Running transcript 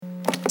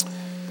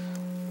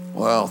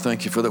Well,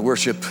 thank you for the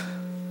worship.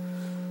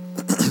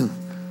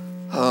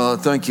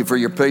 Thank you for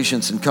your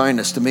patience and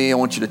kindness to me. I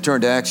want you to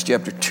turn to Acts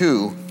chapter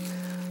 2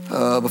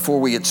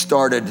 before we get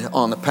started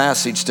on the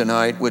passage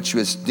tonight, which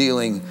we're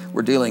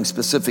dealing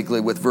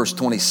specifically with verse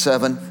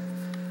 27.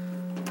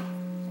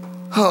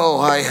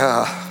 Oh,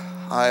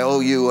 I owe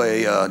you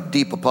a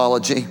deep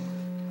apology.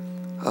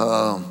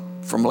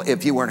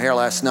 If you weren't here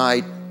last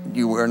night,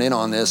 you weren't in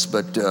on this,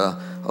 but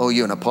owe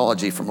you an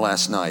apology from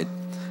last night.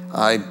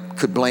 I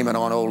could blame it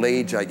on old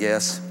age, I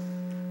guess.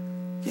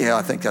 Yeah,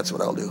 I think that's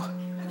what I'll do.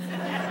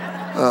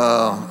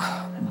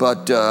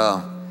 But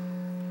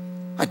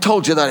I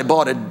told you that I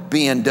bought a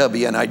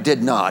BMW, and I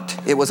did not.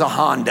 It was a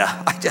Honda.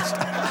 I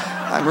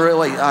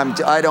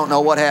don't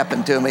know what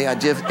happened to me.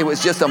 It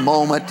was just a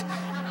moment.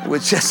 It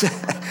was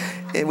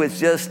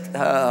just,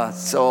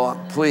 so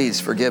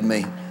please forgive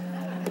me.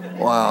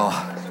 Wow.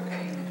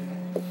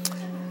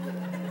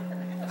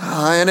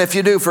 And if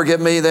you do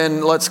forgive me,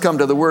 then let's come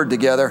to the Word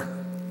together.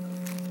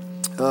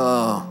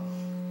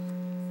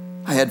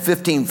 I had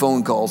 15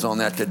 phone calls on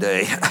that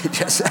today.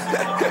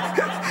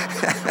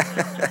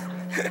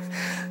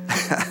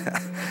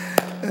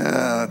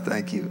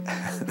 Thank you.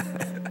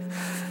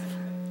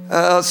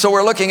 So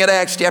we're looking at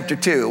Acts chapter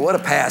 2. What a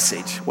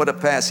passage. What a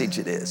passage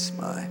it is.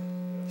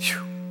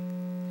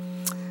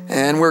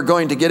 And we're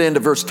going to get into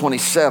verse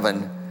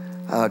 27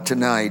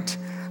 tonight.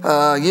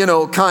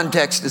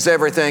 Context is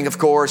everything, of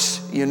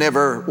course. You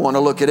never want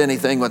to look at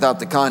anything without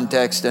the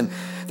context. And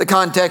the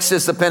context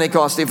is the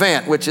Pentecost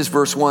event, which is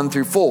verse 1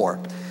 through 4.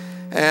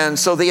 And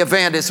so the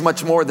event is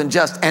much more than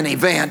just an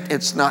event.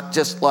 It's not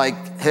just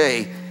like,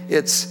 hey,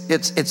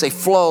 it's a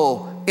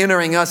flow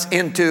entering us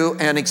into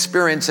and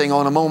experiencing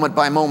on a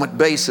moment-by-moment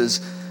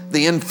basis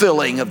the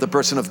infilling of the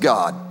person of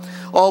God.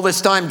 All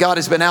this time, God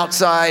has been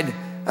outside,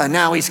 and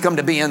now he's come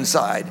to be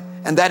inside.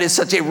 And that is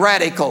such a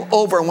radical,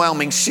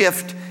 overwhelming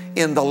shift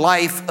in the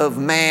life of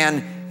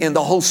man, in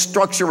the whole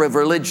structure of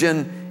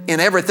religion, in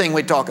everything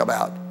we talk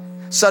about.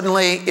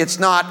 Suddenly, it's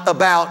not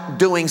about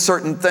doing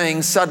certain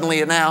things.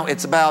 Suddenly now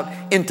it's about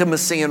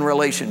intimacy and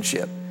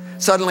relationship.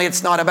 Suddenly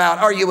it's not about,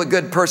 are you a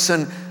good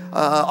person?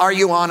 Are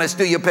you honest?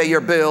 Do you pay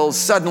your bills?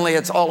 Suddenly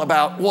it's all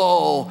about,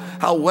 whoa,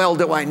 how well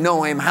do I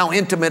know him? How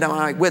intimate am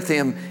I with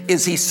him?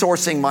 Is he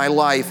sourcing my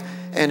life?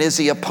 And is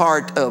he a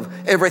part of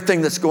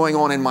everything that's going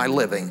on in my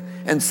living?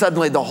 And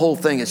suddenly the whole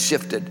thing is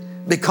shifted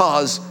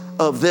because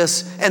of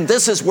this. And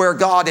this is where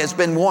God has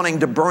been wanting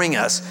to bring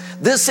us.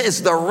 This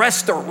is the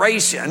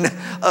restoration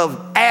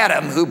of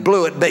Adam, who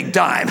blew it big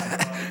time.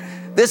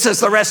 This is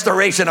the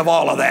restoration of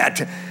all of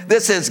that.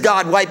 This is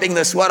God wiping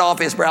the sweat off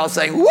his brow,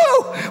 saying, woo,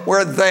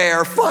 we're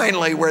there.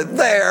 Finally, we're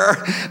there.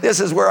 This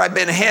is where I've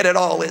been headed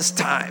all this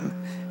time.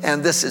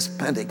 And this is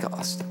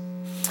Pentecost.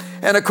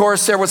 And of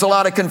course, there was a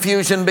lot of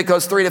confusion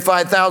because 3,000 to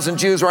 5,000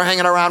 Jews were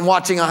hanging around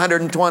watching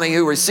 120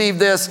 who received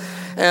this.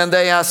 And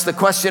they asked the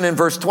question in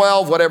verse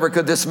 12, whatever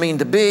could this mean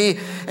to be?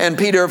 And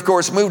Peter, of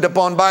course, moved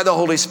upon by the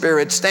Holy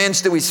Spirit,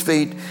 stands to his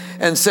feet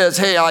and says,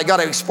 hey, I got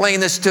to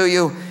explain this to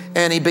you.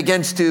 And he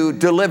begins to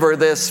deliver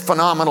this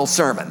phenomenal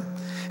sermon.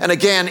 And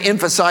again,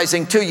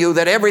 emphasizing to you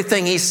that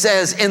everything he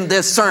says in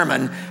this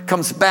sermon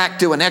comes back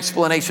to an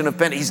explanation of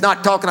Pentecost. He's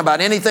not talking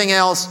about anything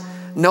else.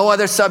 No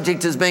other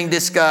subject is being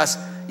discussed.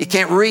 You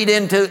can't read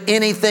into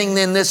anything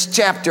in this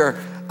chapter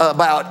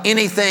about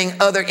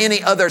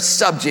any other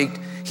subject.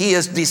 He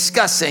is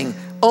discussing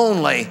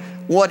only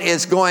what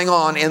is going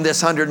on in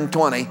this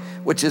 120,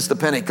 which is the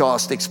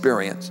Pentecost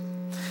experience.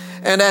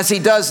 And as he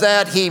does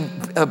that, he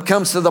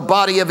comes to the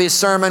body of his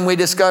sermon. We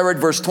discovered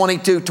verse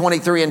 22,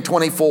 23, and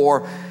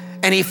 24.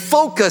 And he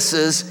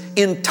focuses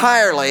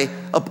entirely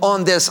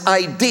upon this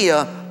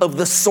idea of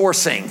the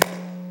sourcing.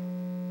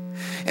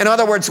 In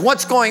other words,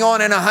 what's going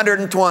on in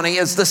 120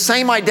 is the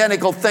same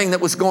identical thing that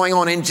was going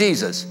on in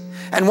Jesus.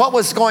 And what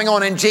was going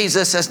on in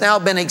Jesus has now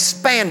been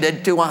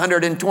expanded to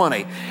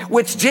 120,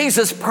 which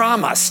Jesus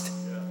promised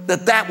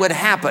that would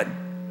happen.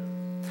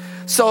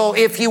 So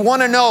if you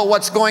want to know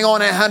what's going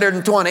on in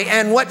 120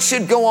 and what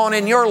should go on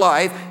in your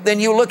life, then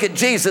you look at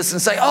Jesus and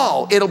say,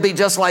 oh, it'll be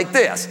just like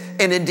this.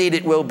 And indeed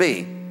it will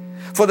be.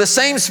 For the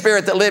same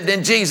Spirit that lived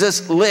in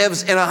Jesus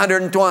lives in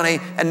 120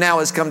 and now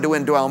has come to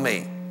indwell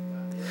me.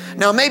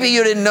 Now, maybe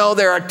you didn't know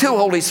there are two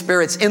Holy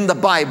Spirits in the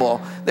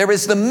Bible. There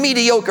is the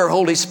mediocre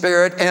Holy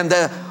Spirit and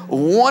the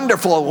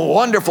wonderful,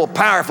 wonderful,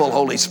 powerful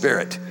Holy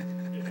Spirit.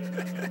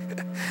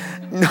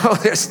 No,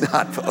 there's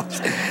not, folks.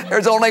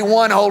 There's only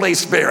one Holy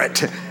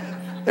Spirit.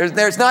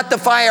 There's not the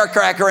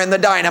firecracker and the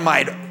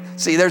dynamite.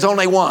 See, there's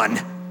only one.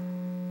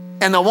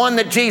 And the one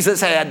that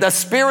Jesus had, the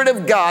Spirit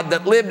of God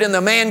that lived in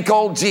the man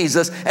called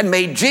Jesus and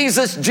made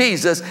Jesus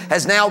Jesus,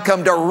 has now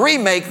come to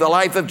remake the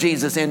life of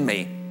Jesus in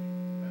me.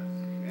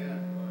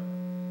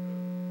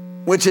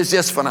 Which is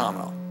just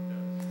phenomenal.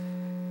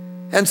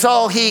 And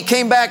so he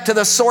came back to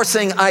the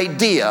sourcing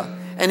idea.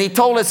 And he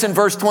told us in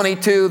verse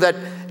 22 that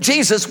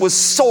Jesus was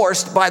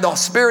sourced by the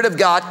Spirit of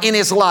God in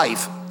his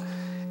life.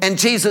 And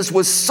Jesus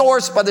was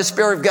sourced by the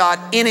Spirit of God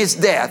in his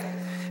death.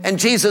 And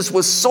Jesus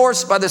was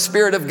sourced by the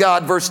Spirit of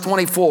God, verse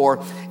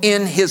 24,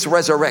 in his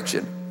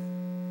resurrection.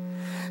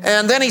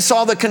 And then he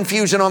saw the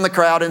confusion on the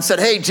crowd and said,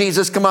 hey,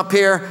 Jesus, come up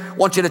here. I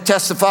want you to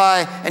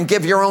testify and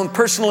give your own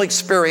personal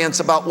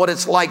experience about what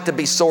it's like to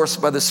be sourced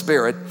by the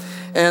Spirit.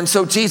 And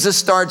so Jesus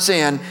starts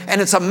in,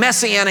 and it's a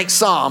messianic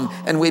psalm,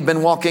 and we've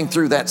been walking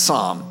through that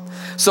psalm.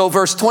 So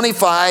verse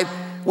 25,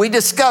 we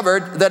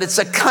discovered that it's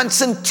a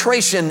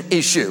concentration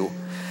issue.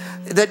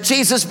 That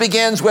Jesus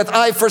begins with,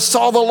 I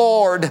foresaw the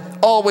Lord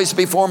always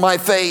before my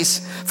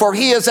face, for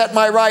he is at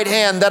my right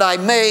hand that I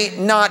may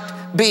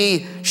not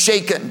be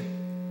shaken.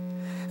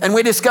 And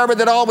we discovered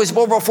that always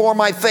before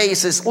my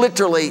face is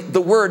literally,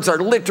 the words are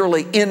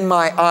literally in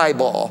my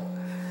eyeball.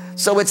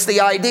 So it's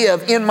the idea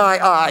of in my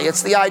eye.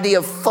 It's the idea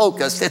of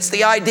focus. It's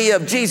the idea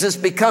of Jesus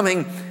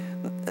becoming,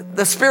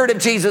 the Spirit of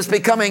Jesus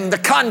becoming the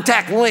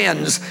contact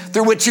lens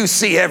through which you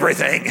see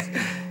everything.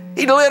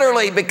 He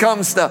literally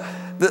becomes the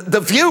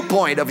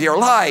viewpoint of your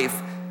life.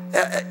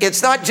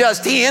 It's not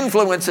just he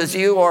influences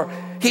you or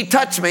he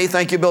touched me.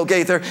 Thank you, Bill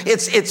Gaither.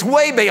 It's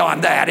way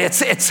beyond that.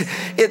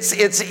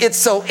 It's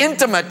so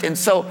intimate and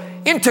so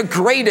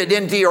integrated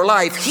into your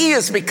life. He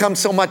has become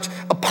so much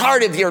a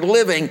part of your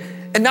living,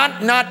 and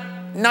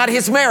not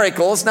his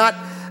miracles, not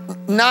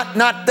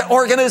the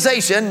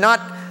organization, not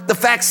the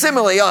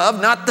facsimile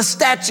of, not the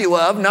statue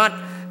of, not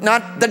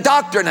the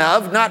doctrine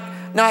of, not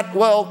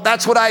well,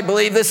 that's what I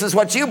believe, this is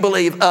what you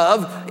believe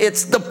of.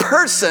 It's the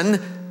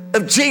person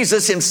of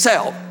Jesus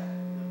himself.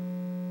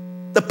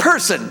 The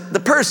person.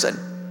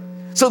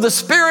 So the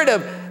Spirit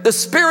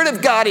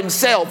of God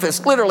himself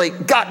has literally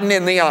gotten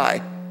in the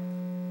eye.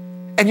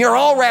 And you're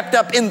all wrapped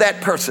up in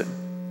that person.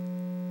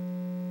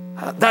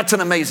 That's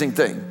an amazing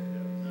thing.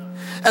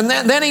 And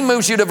then he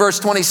moves you to verse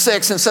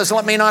 26 and says,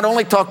 let me not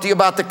only talk to you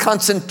about the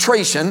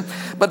concentration,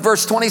 but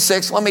verse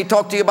 26, let me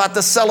talk to you about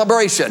the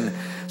celebration.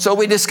 So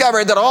we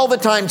discovered that all the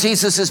time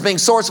Jesus is being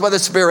sourced by the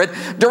Spirit,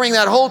 during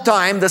that whole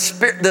time, the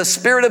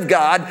Spirit of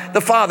God,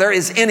 the Father,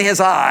 is in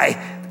his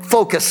eye.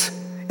 Focus.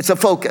 It's a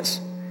focus.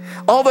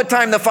 All the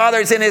time the Father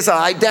is in his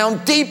eye,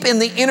 down deep in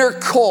the inner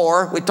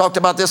core, we talked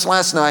about this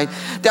last night,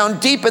 down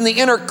deep in the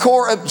inner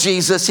core of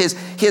Jesus,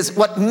 his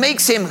what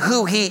makes him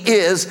who he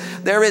is,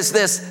 there is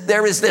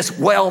this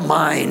well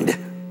mind.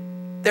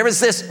 There is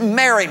this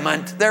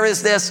merriment. There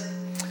is this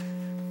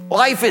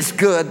life is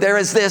good. There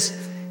is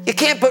this, you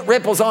can't put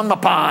ripples on the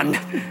pond.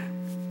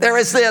 There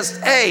is this,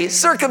 hey,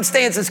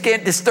 circumstances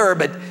can't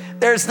disturb it.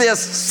 There's this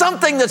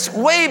something that's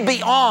way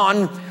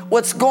beyond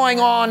what's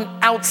going on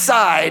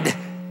outside.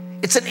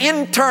 It's an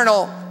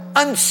internal,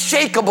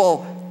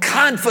 unshakable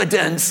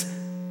confidence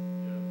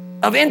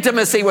of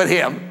intimacy with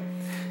him.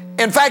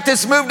 In fact,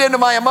 it's moved into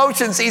my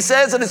emotions, he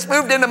says, and it's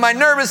moved into my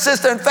nervous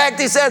system. In fact,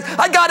 he says,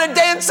 I got a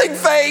dancing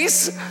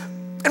face.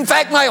 In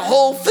fact, my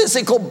whole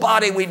physical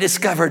body, we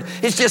discovered,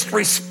 is just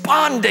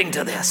responding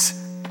to this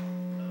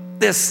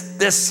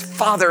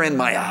Father in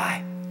my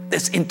eye,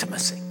 this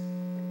intimacy.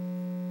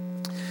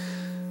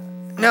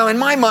 Now, in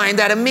my mind,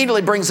 that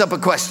immediately brings up a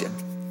question.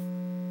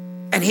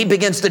 And he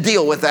begins to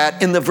deal with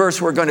that in the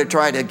verse we're going to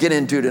try to get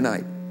into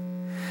tonight.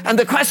 And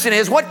the question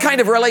is, what kind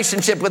of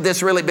relationship would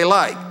this really be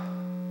like?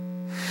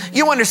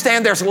 You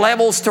understand there's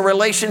levels to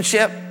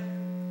relationship.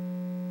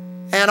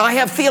 And I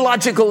have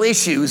theological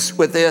issues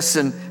with this.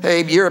 And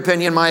hey, your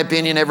opinion, my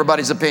opinion,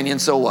 everybody's opinion,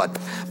 so what?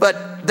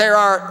 But there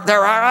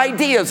are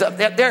ideas of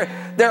that.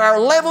 There are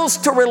levels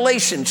to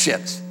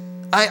relationships.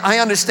 I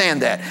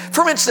understand that.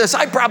 For instance,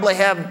 I probably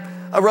have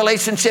a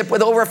relationship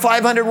with over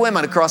 500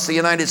 women across the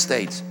United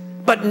States,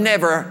 but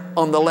never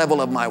on the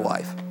level of my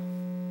wife.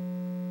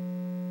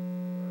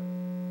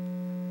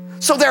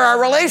 So there are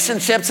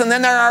relationships, and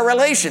then there are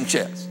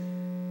relationships.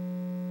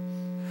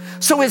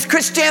 So is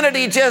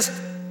Christianity just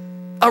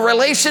a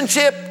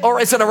relationship, or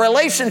is it a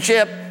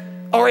relationship,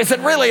 or is it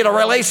really a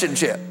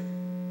relationship?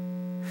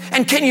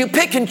 And can you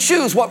pick and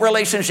choose what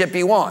relationship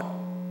you want?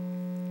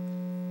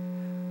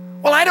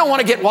 Well, I don't want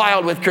to get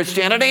wild with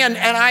Christianity, and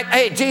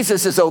hey,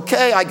 Jesus is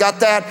okay, I got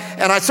that,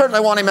 and I certainly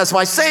want him as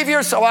my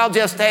Savior, so I'll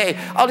just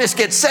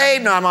get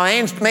saved. Now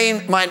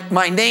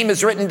my name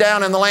is written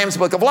down in the Lamb's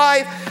Book of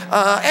Life,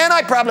 and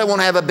I probably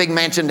won't have a big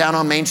mansion down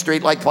on Main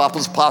Street like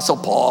Apostle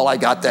Paul, I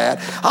got that.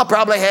 I'll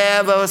probably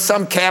have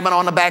some cabin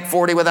on the back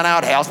 40 with an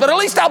outhouse, but at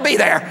least I'll be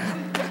there.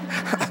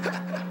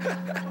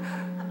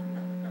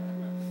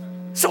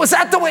 So is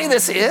that the way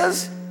this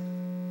is?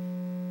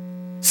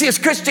 See, is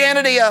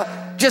Christianity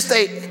just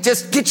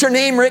get your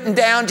name written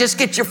down, just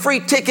get your free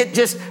ticket,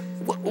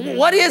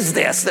 what is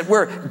this that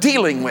we're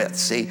dealing with?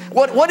 See,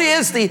 what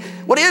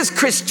is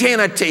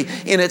Christianity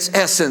in its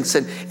essence?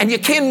 And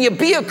can you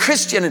be a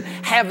Christian and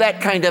have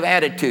that kind of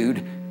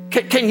attitude?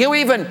 Can you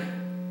even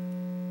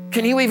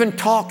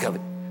talk of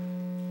it?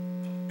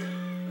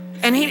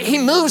 And he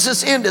moves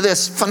us into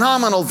this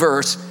phenomenal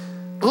verse.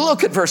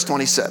 Look at verse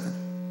 27.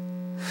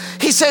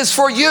 He says,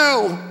 for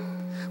you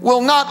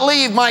will not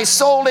leave my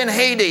soul in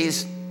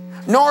Hades,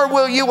 nor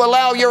will you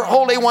allow your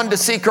Holy One to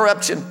see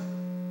corruption.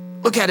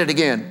 Look at it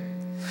again.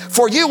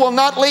 For you will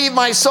not leave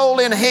my soul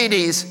in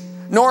Hades,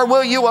 nor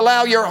will you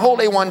allow your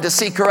Holy One to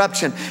see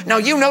corruption. Now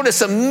you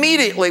notice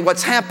immediately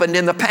what's happened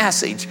in the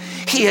passage.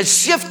 He has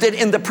shifted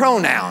in the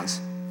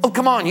pronouns. Oh,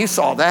 come on, you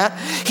saw that.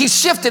 He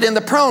shifted in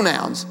the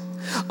pronouns.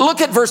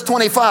 Look at verse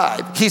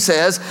 25. He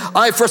says,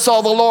 I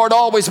foresaw the Lord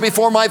always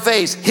before my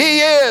face. He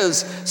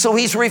is. So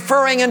he's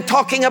referring and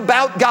talking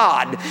about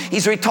God.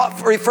 He's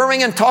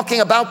referring and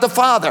talking about the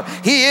Father.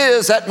 He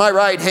is at my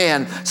right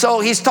hand. So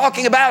he's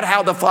talking about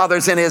how the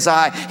Father's in his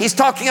eye. He's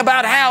talking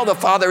about how the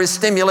Father is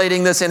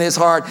stimulating this in his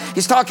heart.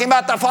 He's talking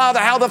about the Father,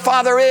 how the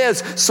Father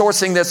is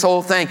sourcing this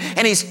whole thing.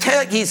 And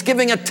he's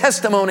giving a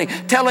testimony,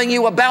 telling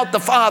you about the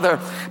Father.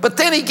 But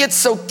then he gets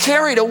so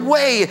carried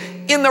away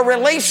in the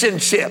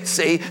relationship,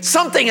 see?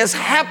 Something has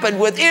happened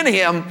within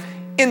him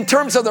in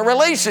terms of the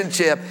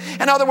relationship.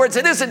 In other words,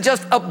 it isn't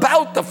just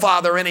about the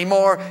Father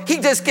anymore. He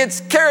just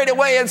gets carried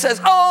away and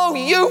says, oh,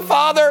 you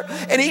Father,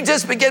 and he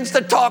just begins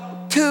to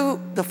talk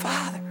to the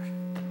Father.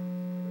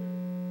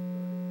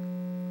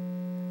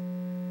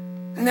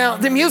 Now,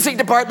 the music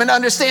department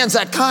understands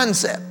that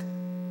concept,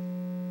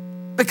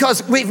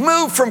 because we've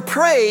moved from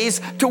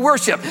praise to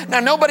worship. Now,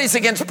 nobody's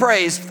against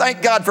praise.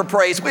 Thank God for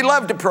praise. We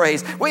love to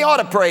praise. We ought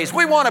to praise.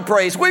 We want to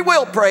praise. We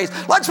will praise.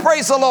 Let's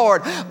praise the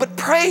Lord. But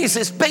praise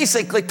is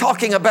basically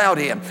talking about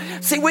him.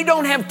 See, we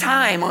don't have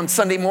time on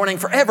Sunday morning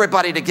for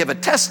everybody to give a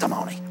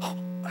testimony.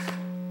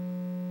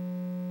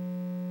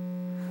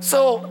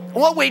 So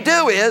what we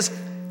do is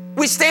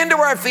we stand to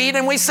our feet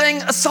and we sing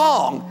a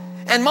song.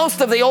 And most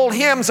of the old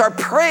hymns are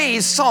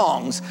praise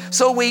songs.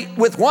 So we,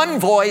 with one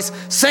voice,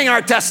 sing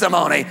our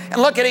testimony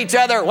and look at each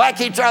other, whack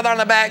each other on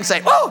the back and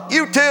say, oh,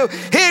 you too.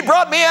 He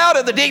brought me out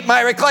of the deep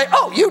miry clay.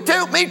 Oh, you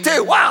too, me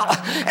too. Wow.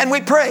 And we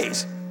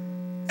praise.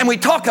 And we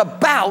talk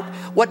about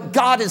what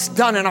God has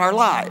done in our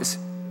lives.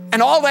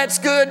 And all that's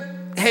good.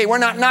 Hey, we're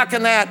not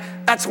knocking that.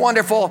 That's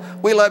wonderful.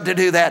 We love to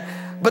do that.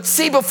 But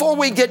see, before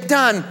we get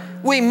done,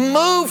 we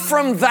move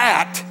from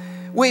that.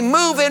 We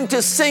move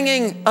into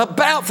singing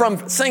about,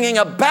 from singing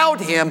about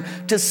him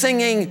to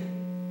singing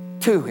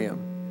to him.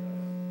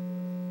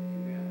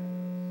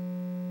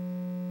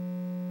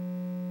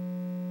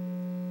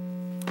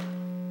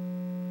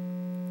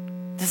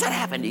 Does that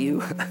happen to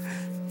you?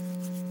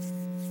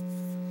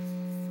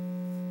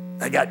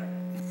 I got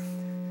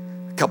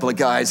a couple of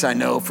guys I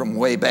know from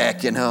way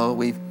back,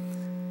 we've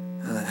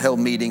held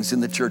meetings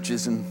in the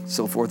churches and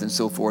so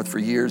forth for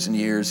years and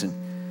years. And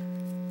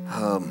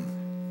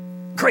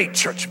great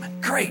churchmen.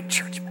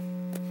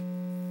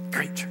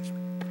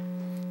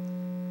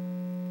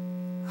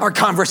 Our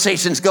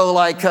conversations go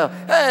like,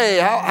 hey,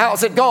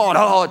 how's it going?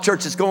 Oh,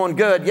 church is going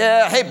good.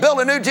 Yeah. Hey, build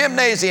a new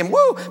gymnasium.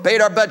 Woo.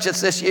 Paid our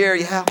budgets this year.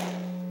 Yeah.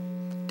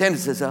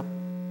 Attendance is up.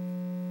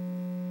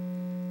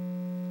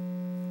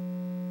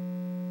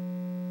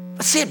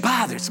 But see, it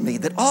bothers me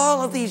that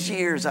all of these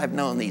years I've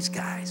known these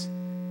guys,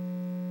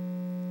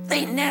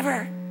 they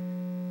never,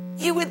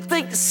 you would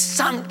think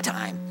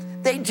sometime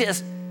they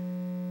just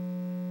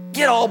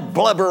get all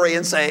blubbery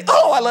and say,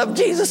 oh, I love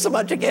Jesus so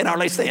much, again,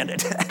 hardly stand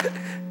it.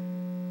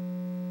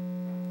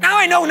 Now,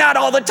 I know not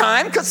all the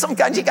time, because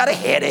sometimes you got a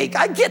headache.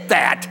 I get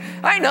that.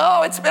 I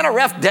know it's been a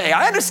rough day.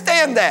 I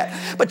understand that.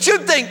 But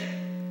you'd think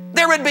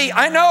there would be,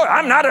 I know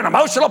I'm not an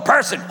emotional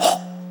person.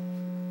 Oh,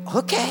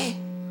 okay.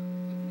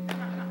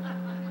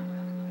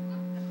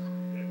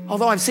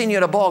 Although I've seen you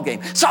at a ball game.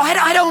 So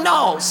I don't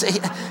know.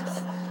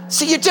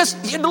 See, you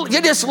just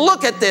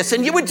look at this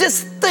and you would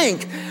just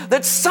think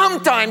that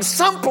sometimes,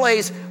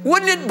 someplace,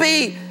 wouldn't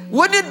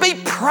it be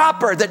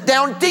proper that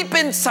down deep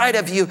inside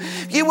of you,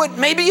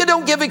 maybe you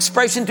don't give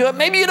expression to it.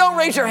 Maybe you don't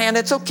raise your hand.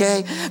 It's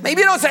okay.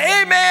 Maybe you don't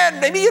say amen.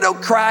 Maybe you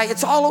don't cry.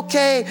 It's all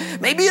okay.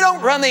 Maybe you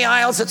don't run the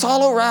aisles. It's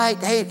all right.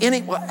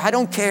 Hey, I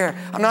don't care.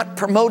 I'm not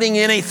promoting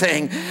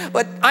anything.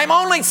 But I'm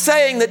only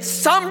saying that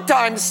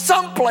sometimes,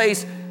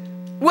 someplace,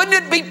 wouldn't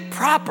it be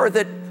proper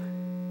that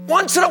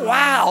once in a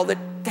while, that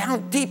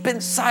down deep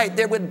inside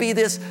there would be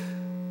this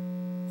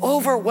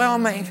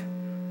overwhelming,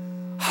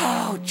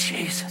 oh,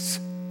 Jesus,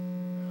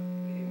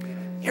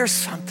 you're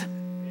something.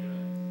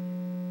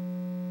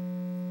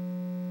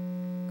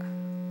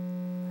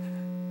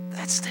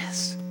 That's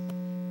this.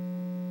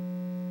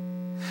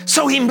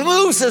 So he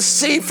moves us,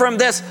 see, from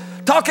this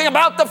talking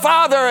about the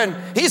Father and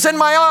he's in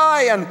my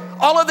eye and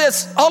all of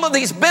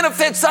these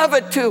benefits of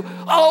it to,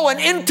 an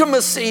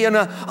intimacy and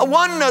a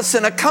oneness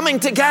and a coming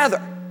together.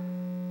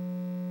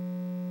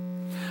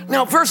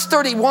 Now, verse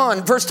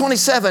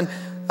 27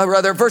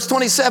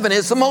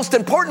 is the most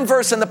important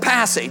verse in the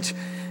passage.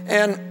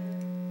 And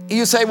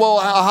you say, well,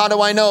 how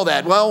do I know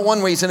that? Well,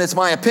 one reason is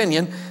my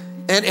opinion.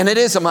 And it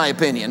is my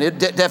opinion. It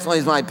definitely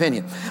is my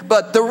opinion.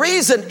 But the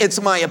reason it's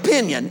my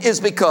opinion is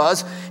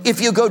because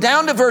if you go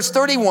down to verse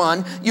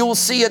 31, you will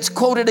see it's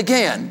quoted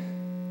again.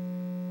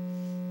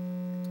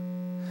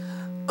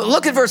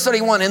 Look at verse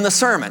 31 in the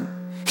sermon.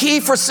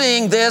 He,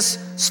 foreseeing this,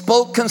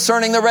 spoke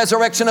concerning the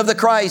resurrection of the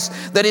Christ,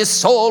 that his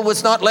soul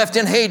was not left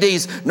in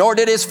Hades, nor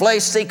did his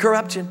flesh see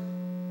corruption.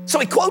 So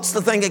he quotes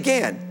the thing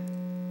again.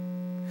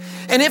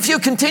 And if you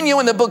continue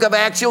in the book of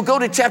Acts, you'll go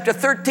to chapter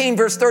 13,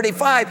 verse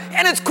 35,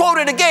 and it's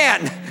quoted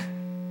again.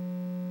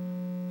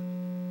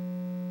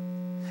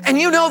 And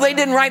you know they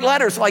didn't write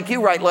letters like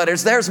you write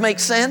letters. Theirs make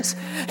sense.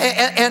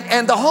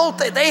 And the whole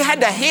thing, they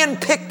had to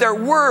handpick their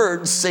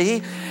words,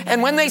 see?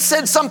 And when they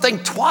said something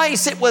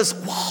twice, it was,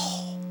 whoa.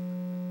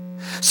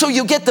 So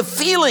you get the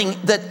feeling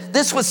that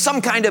this was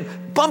some kind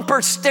of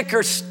bumper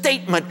sticker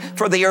statement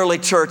for the early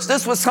church.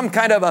 This was some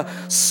kind of a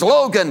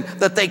slogan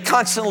that they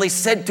constantly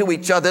said to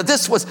each other.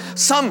 This was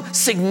some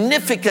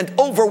significant,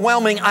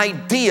 overwhelming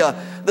idea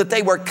that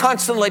they were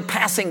constantly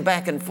passing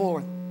back and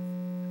forth.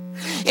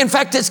 In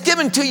fact, it's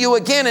given to you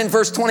again in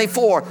verse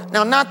 24.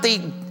 Now, not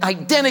the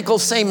identical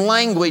same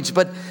language,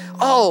 but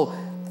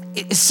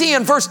see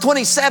in verse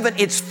 27,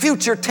 it's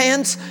future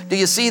tense. Do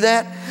you see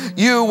that?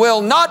 You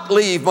will not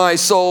leave my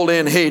soul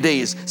in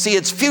Hades. See,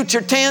 it's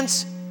future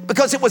tense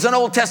because it was an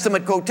Old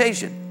Testament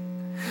quotation.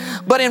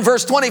 But in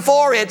verse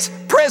 24, it's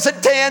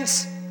present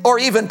tense or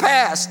even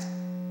past.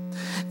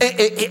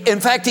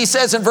 In fact, he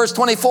says in verse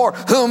 24,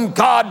 whom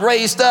God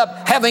raised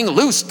up, having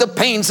loosed the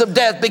pains of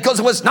death, because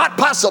it was not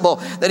possible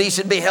that he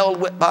should be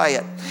held by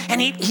it.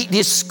 And he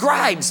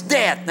describes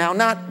death. Now,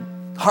 not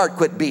heart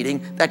quit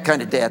beating, that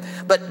kind of death,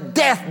 but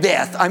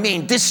death. I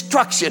mean,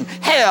 destruction,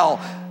 hell,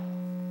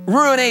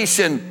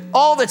 ruination,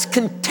 all that's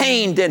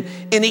contained in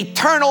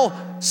eternal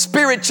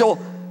spiritual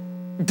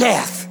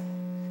death.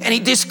 And he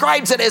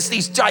describes it as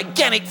these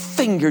gigantic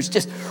fingers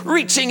just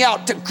reaching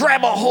out to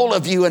grab a hold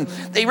of you, and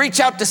they reach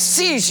out to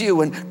seize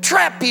you and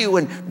trap you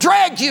and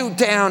drag you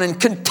down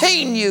and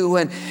contain you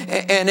and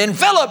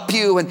envelop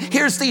you. And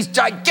here's these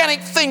gigantic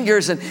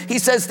fingers, and he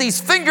says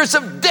these fingers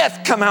of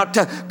death come out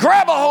to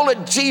grab a hold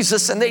of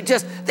Jesus, and they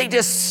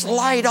just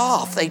slide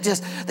off. They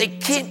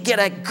can't get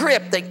a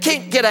grip. They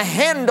can't get a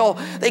handle.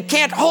 They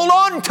can't hold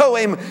on to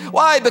him.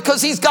 Why?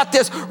 Because he's got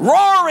this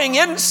roaring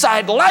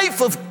inside life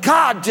of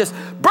God just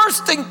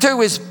bursting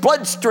through his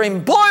bloodstream,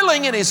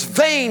 boiling in his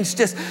veins,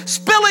 just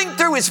spilling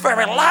through his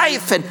very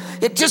life, and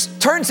it just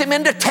turns him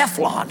into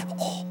Teflon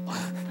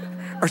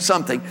or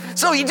something.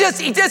 So he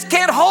just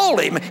can't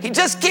hold him. He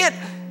just can't.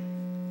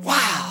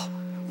 Wow,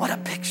 what a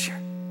picture.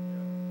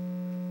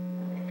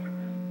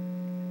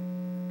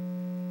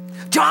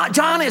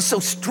 John is so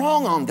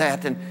strong on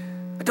that, and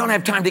I don't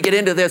have time to get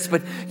into this,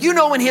 but you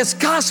know, in his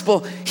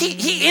gospel,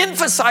 he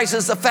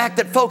emphasizes the fact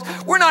that, folks,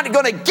 we're not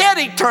going to get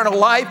eternal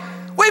life.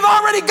 We've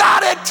already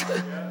got it.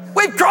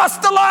 We've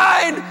crossed the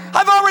line.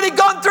 I've already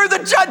gone through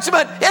the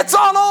judgment. It's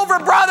all over,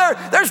 brother.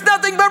 There's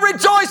nothing but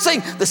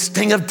rejoicing. The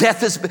sting of death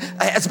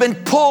has been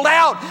pulled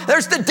out.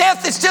 There's the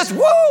death. It's just,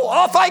 woo,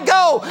 off I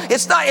go.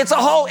 It's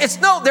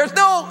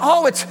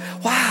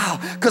wow,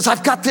 because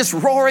I've got this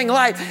roaring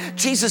life.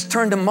 Jesus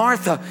turned to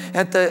Martha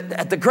at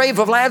the grave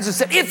of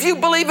Lazarus and said, if you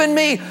believe in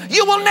me,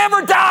 you will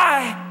never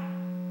die.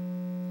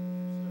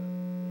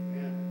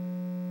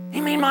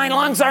 You mean my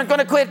lungs aren't going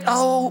to quit?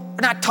 Oh,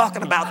 we're not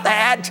talking about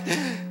that.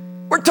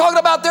 We're talking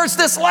about there's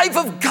this life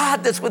of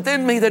God that's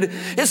within me that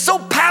is so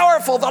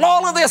powerful that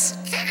all of this.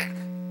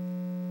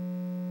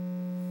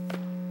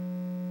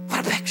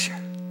 What a picture.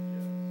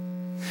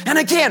 And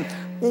again,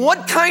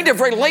 what kind of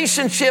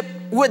relationship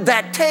would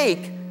that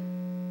take?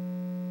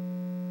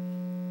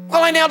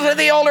 Well, I knelt at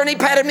the altar and he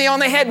patted me on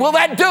the head. Will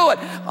that do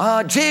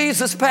it?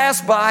 Jesus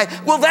passed by.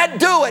 Will that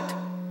do it?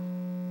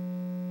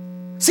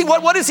 See,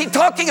 what is he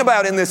talking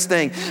about in this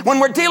thing?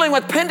 When we're dealing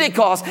with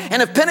Pentecost,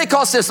 and if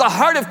Pentecost is the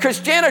heart of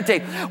Christianity,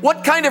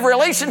 what kind of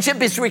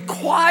relationship is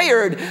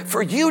required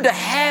for you to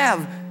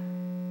have?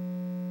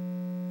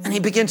 And he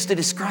begins to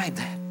describe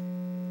that.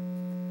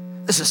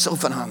 This is so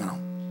phenomenal.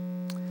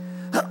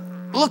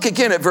 Look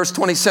again at verse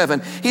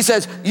 27. He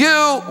says,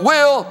 you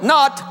will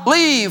not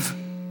leave.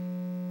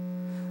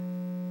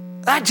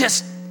 That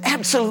just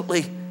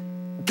absolutely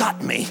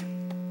got me.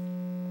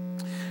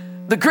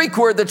 The Greek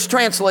word that's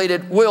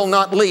translated will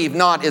not leave,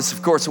 not is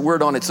of course a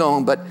word on its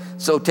own, but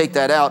so take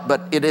that out,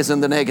 but it is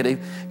in the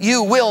negative.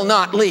 You will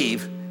not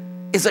leave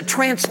is a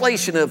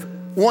translation of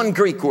one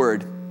Greek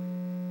word.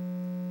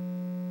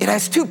 It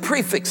has two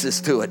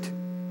prefixes to it.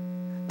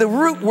 The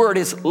root word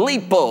is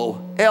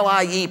lipo,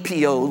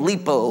 L-I-E-P-O,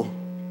 lipo,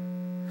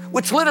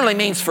 which literally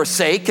means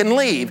forsake and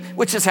leave,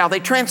 which is how they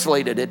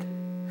translated it.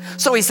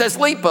 So he says,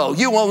 lipo,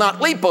 you will not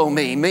lipo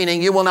me,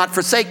 meaning you will not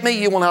forsake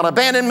me, you will not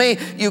abandon me,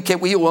 you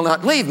will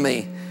not leave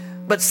me.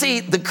 But see,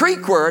 the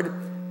Greek word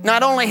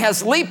not only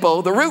has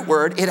lipo, the root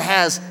word, it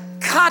has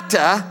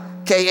kata,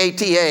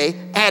 K-A-T-A,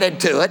 added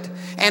to it,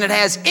 and it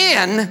has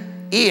en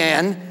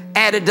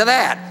added to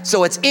that.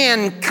 So it's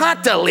en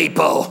kata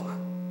lipo.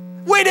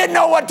 We didn't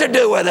know what to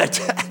do with it.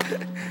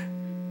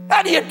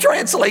 How do you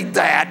translate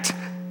that?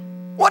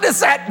 What does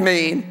that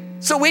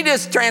mean? So we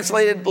just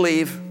translated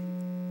leave.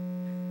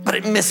 But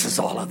it misses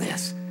all of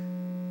this.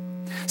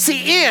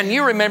 See,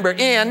 you remember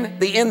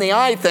the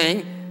I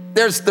thing,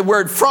 there's the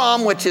word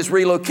from, which is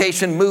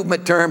relocation,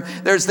 movement term.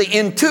 There's the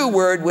into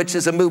word, which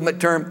is a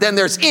movement term. Then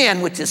there's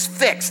which is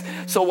fixed.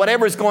 So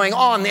whatever's going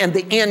on, and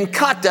the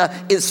kata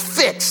is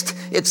fixed.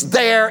 It's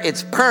there,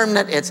 it's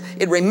permanent,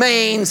 it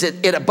remains,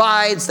 it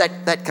abides,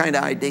 that kind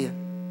of idea.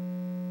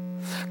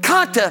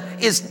 Kata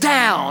is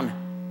down,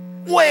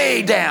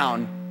 way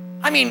down.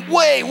 I mean,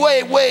 way,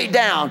 way, way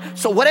down.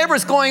 So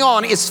whatever's going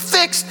on is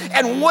fixed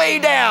and way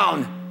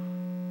down.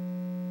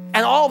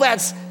 And all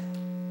that's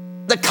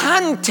the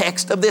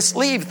context of this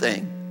leave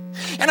thing.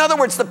 In other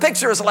words, the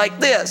picture is like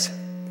this.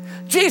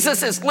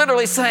 Jesus is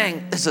literally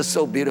saying, this is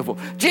so beautiful.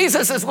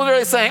 Jesus is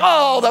literally saying,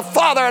 oh, the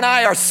Father and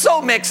I are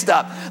so mixed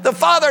up. The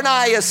Father and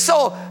I we're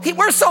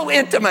so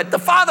intimate. The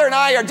Father and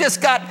I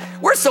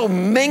we're so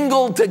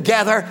mingled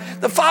together.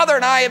 The Father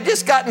and I have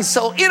just gotten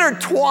so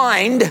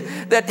intertwined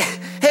that,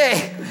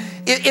 hey,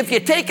 if you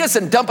take us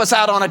and dump us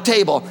out on a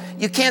table,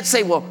 you can't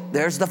say, well,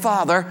 there's the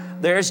Father,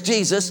 there's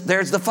Jesus,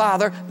 there's the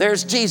Father,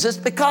 there's Jesus,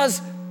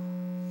 because,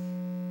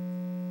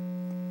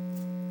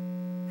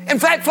 in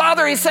fact,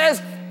 Father, he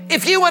says,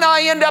 if you and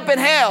I end up in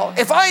hell,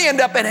 if I end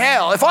up in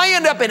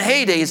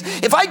Hades,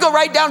 if I go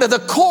right down to the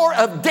core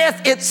of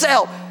death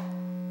itself,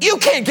 you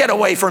can't get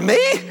away from me.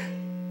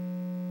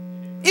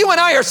 You and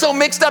I are so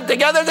mixed up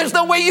together, there's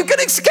no way you can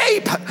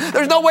escape.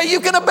 There's no way you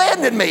can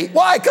abandon me.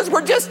 Why? Because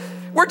we're just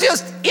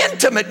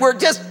intimate. We're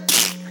just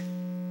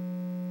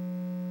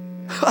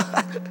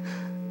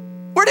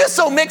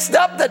so mixed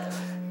up, that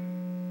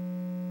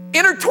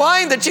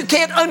intertwined, that you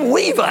can't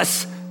unweave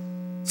us.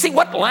 See,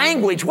 what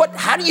language,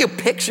 how do you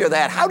picture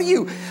that? How do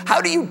you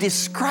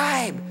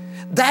describe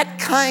that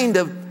kind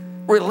of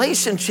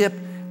relationship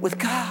with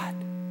God?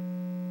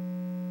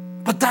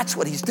 But that's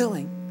what he's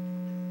doing.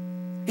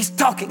 He's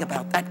talking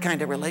about that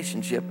kind of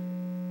relationship.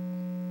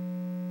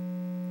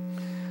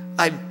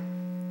 I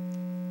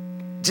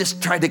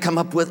just tried to come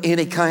up with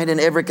any kind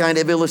and every kind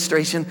of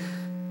illustration.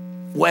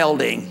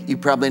 Welding, you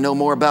probably know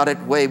more about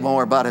it, way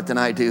more about it than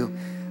I do.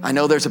 I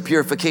know there's a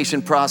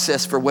purification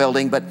process for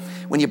welding, but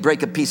when you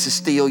break a piece of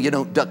steel, you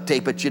don't duct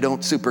tape it, you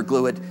don't super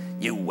glue it,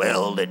 you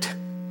weld it.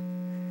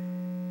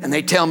 And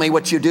they tell me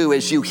what you do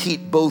is you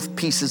heat both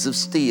pieces of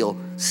steel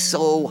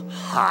so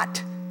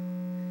hot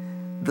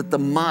that the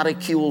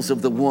molecules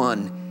of the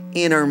one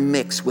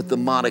intermix with the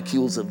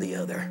molecules of the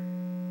other.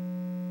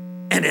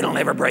 And it'll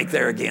never break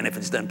there again if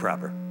it's done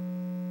proper.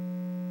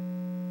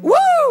 Woo!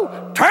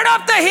 Turn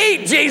up the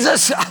heat,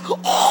 Jesus!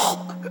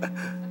 Oh.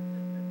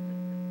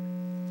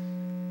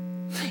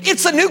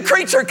 It's a new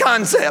creature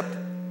concept.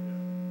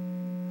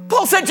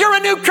 Paul said, you're a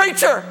new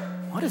creature.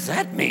 What does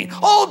that mean?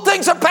 Old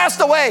things are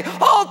passed away.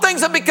 All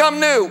things have become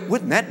new.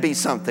 Wouldn't that be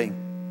something?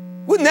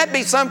 Wouldn't that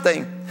be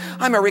something?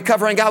 I'm a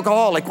recovering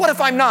alcoholic. What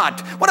if I'm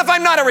not? What if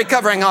I'm not a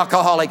recovering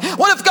alcoholic?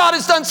 What if God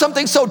has done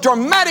something so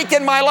dramatic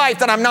in my life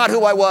that I'm not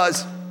who I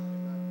was?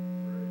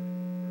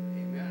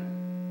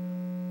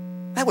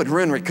 Amen. That would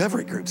ruin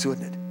recovery groups,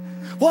 wouldn't it?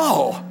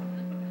 Whoa.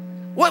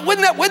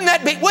 Wouldn't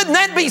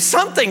that be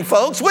something,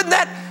 folks? Wouldn't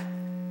that?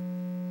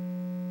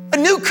 A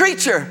new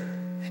creature.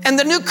 And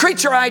the new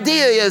creature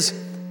idea is,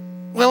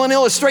 well, an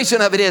illustration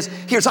of it is,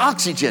 here's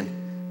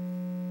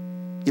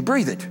oxygen. You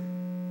breathe it.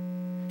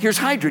 Here's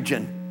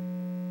hydrogen.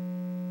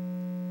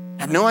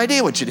 I have no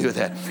idea what you do with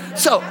that.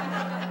 So,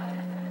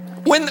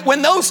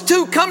 when those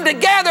two come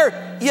together,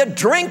 you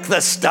drink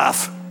the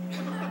stuff.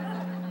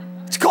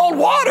 It's called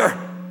water.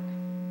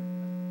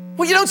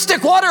 Well, you don't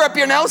stick water up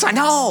your nose. I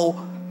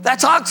know.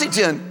 That's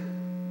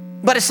oxygen.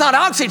 But it's not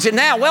oxygen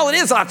now. Well, it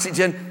is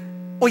oxygen.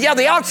 Well, yeah,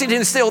 the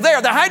oxygen is still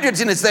there. The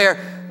hydrogen is there.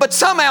 But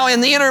somehow in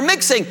the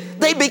intermixing,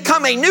 they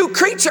become a new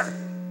creature.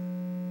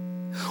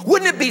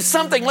 Wouldn't it be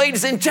something,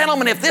 ladies and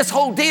gentlemen, if this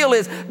whole deal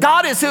is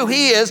God is who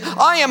he is,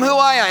 I am who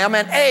I am,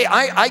 and hey,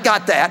 I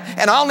got that,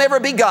 and I'll never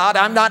be God.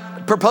 I'm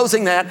not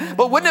proposing that.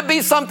 But wouldn't it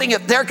be something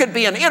if there could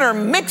be an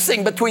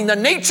intermixing between the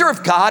nature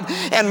of God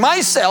and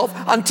myself,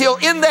 until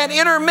in that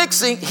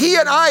intermixing, he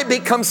and I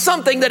become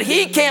something that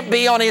he can't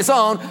be on his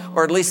own,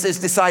 or at least it's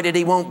decided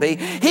he won't be.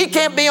 He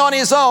can't be on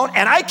his own,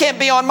 and I can't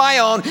be on my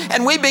own,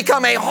 and we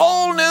become a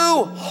whole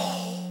new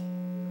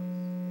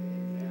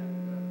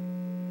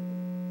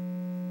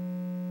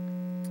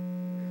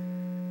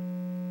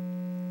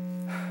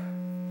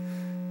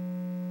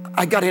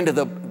I got into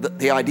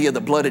the idea of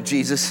the blood of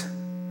Jesus,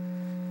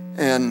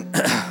 and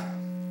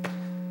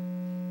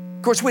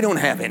of course we don't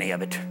have any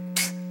of it.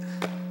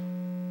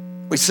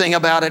 We sing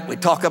about it, we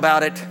talk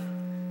about it,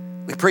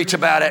 we preach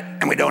about it,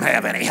 and we don't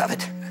have any of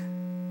it.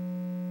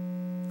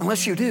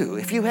 Unless you do.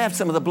 If you have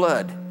some of the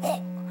blood,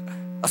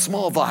 a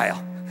small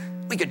vial,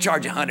 we could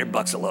charge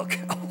 $100 a look.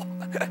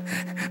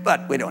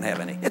 But we don't have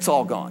any. It's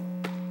all gone.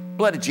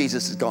 Blood of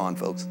Jesus is gone,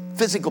 folks.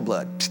 Physical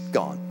blood,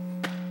 gone.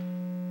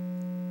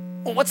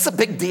 Well, what's the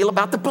big deal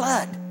about the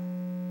blood?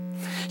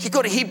 You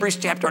go to Hebrews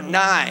chapter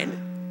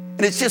 9,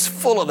 and it's just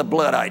full of the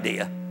blood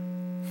idea.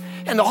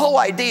 And the whole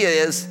idea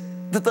is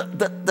that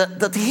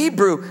the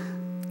Hebrew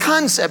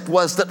concept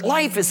was that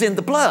life is in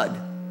the blood.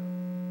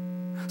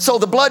 So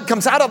the blood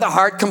comes out of the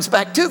heart, comes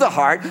back to the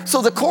heart.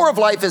 So the core of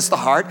life is the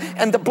heart,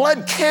 and the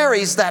blood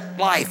carries that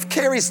life,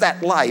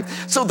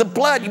 So the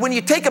blood, when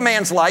you take a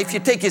man's life, you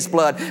take his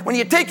blood. When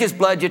you take his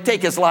blood, you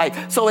take his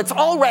life. So it's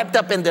all wrapped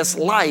up in this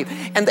life.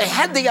 And they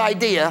had the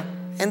idea,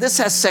 and this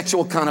has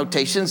sexual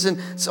connotations,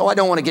 and so I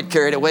don't want to get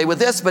carried away with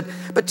this, but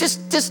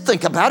just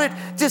think about it.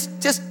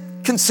 Just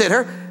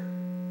consider.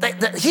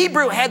 The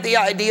Hebrew had the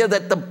idea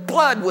that the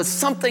blood was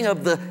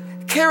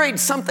carried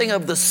something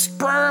of the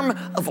sperm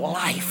of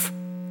life.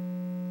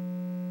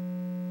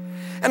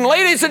 And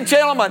ladies and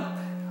gentlemen,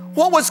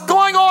 what was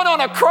going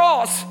on a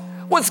cross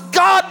was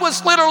God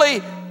was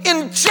literally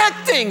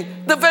injecting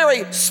the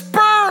very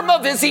sperm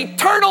of his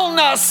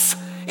eternalness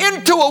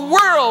into a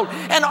world,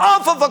 and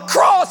off of a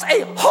cross,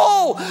 a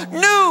whole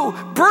new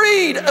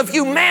breed of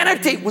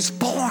humanity was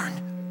born,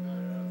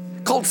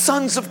 called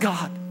sons of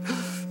God.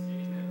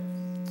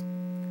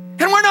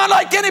 And we're not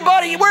like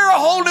anybody. We're a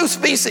whole new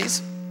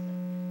species.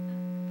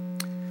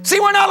 See,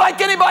 we're not like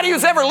anybody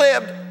who's ever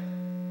lived.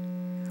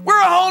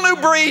 We're a whole new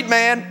breed,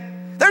 man.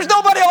 There's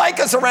nobody like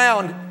us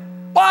around.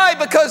 Why?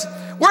 Because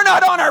we're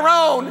not on our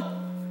own.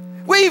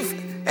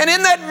 And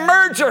in that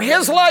merger,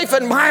 his life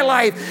and my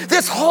life,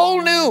 this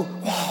whole new,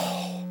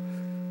 whoa,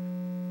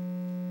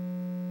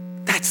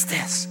 that's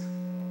this.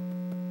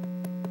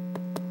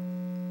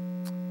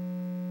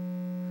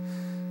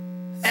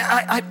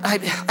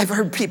 I've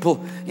heard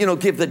people,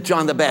 give the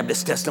John the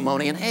Baptist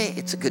testimony, and hey,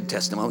 it's a good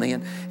testimony,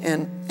 and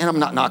I'm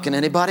not knocking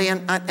anybody,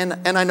 and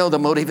I know the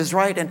motive is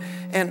right, and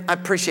I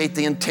appreciate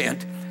the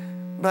intent,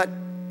 but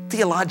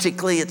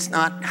theologically, it's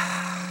not.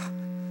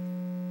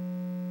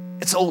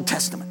 It's Old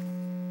Testament.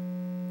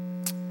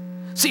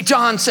 See,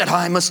 John said,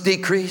 I must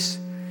decrease,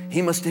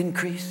 he must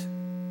increase.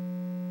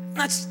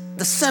 That's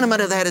the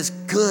sentiment of that is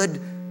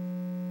good.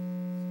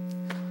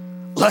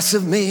 Less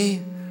of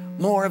me,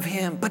 more of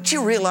him. But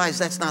you realize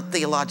that's not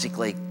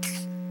theologically,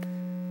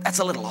 that's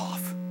a little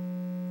off.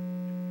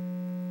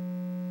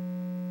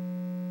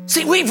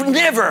 See, we've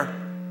never,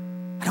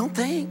 I don't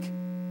think,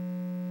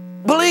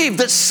 believed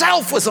that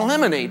self was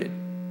eliminated.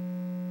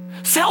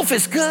 Self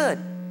is good.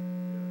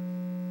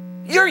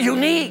 You're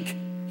unique.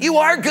 You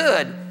are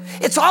good.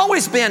 It's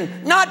always been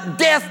not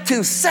death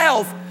to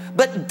self,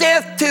 but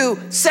death to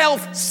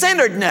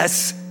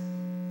self-centeredness.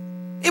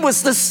 It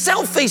was the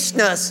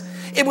selfishness.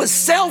 It was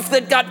self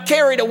that got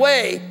carried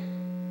away.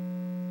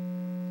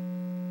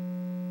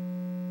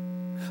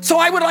 So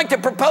I would like to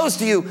propose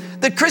to you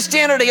that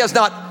Christianity is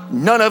not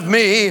none of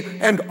me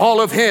and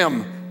all of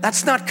him.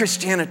 That's not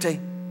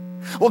Christianity.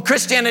 Well,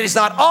 Christianity is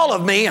not all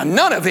of me and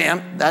none of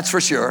him, that's for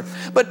sure.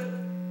 But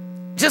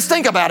just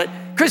think about it.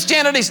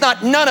 Christianity is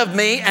not none of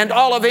me and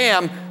all of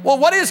him. Well,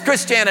 what is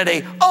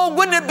Christianity? Oh,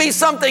 wouldn't it be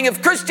something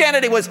if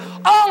Christianity was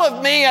all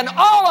of me and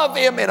all of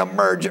him in a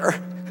merger?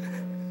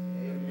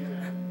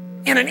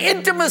 In an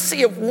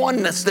intimacy of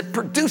oneness that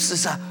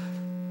produces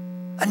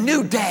a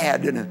new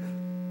dad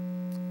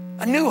and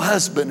a new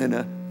husband and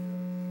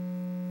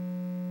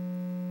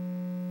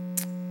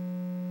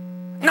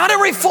not a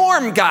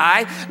reformed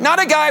guy, not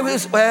a guy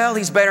who's, well,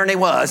 he's better than he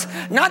was.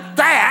 Not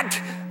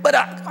that, but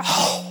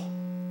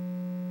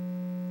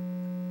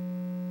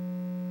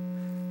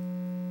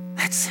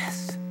that's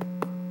this.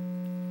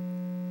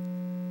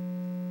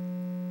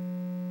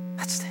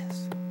 That's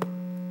this.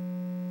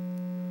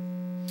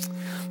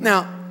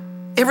 Now,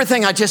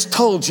 everything I just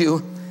told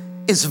you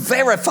is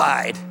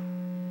verified,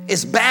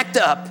 is backed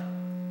up,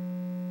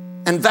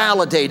 and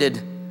validated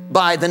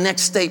by the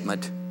next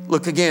statement.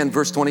 Look again,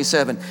 verse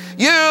 27.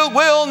 You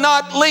will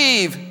not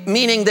leave,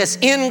 meaning this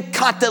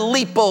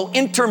incatalipo,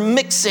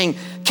 intermixing,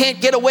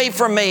 can't get away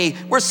from me.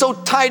 We're so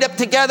tied up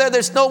together,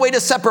 there's no way to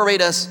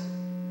separate us.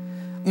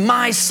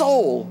 My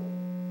soul.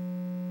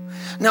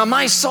 Now,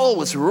 my soul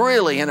was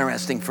really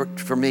interesting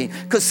for me,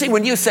 because see,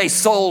 when you say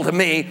soul to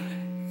me,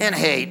 and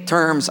hey,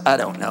 terms, I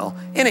don't know.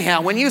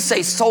 Anyhow, when you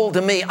say soul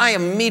to me, I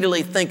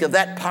immediately think of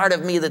that part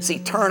of me that's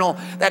eternal,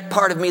 that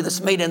part of me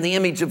that's made in the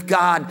image of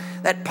God,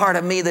 that part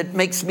of me that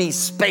makes me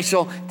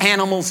special.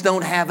 Animals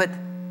don't have it.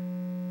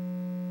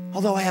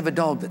 Although I have a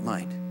dog that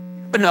might.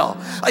 But no,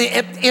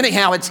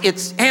 anyhow,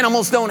 it's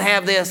animals don't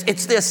have this.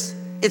 It's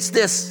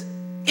this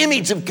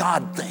image of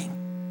God thing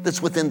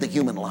that's within the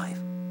human life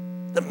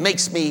that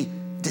makes me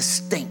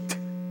distinct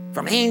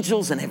from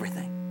angels and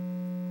everything.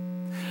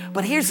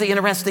 But here's the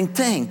interesting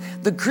thing.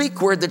 The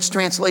Greek word that's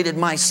translated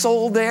my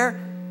soul there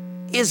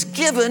is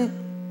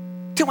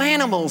given to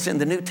animals in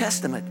the New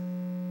Testament.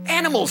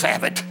 Animals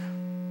have it.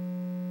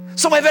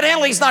 So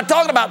evidently he's not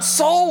talking about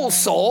soul.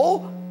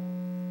 So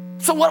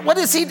what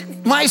is he,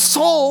 my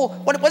soul,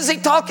 what is he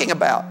talking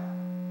about?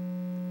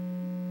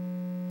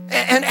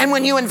 And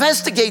when you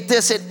investigate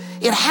this, it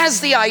has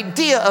the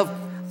idea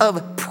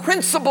of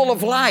principle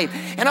of life.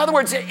 In other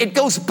words, it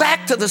goes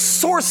back to the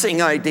sourcing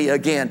idea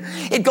again.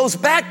 It goes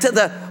back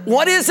to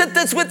what is it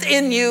that's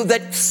within you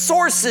that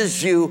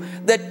sources you,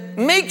 that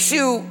makes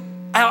you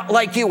out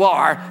like you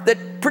are,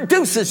 that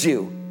produces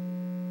you.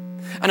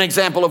 An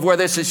example of where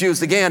this is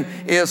used again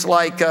is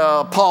like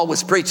Paul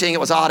was preaching. It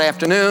was a hot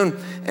afternoon,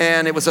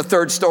 and it was a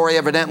third story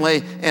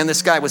evidently, and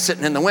this guy was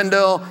sitting in the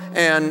window,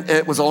 and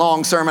it was a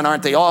long sermon,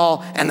 aren't they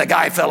all? And the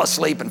guy fell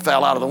asleep and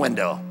fell out of the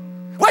window.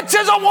 Which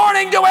is a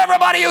warning to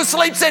everybody who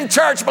sleeps in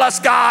church, bless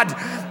God.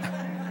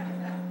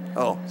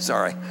 Oh,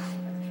 sorry.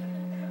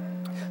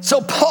 So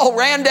Paul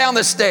ran down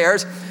the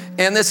stairs,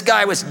 and this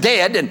guy was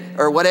dead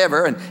or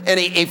whatever, and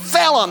he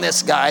fell on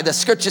this guy. The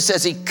scripture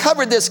says he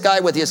covered this guy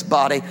with his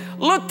body,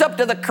 looked up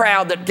to the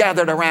crowd that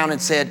gathered around and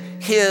said,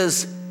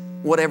 his,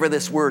 whatever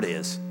this word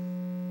is,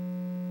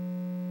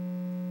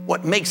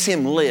 what makes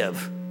him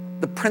live,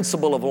 the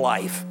principle of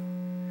life,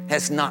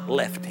 has not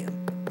left him.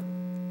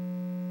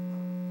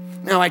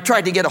 Now, I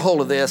tried to get a hold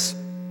of this,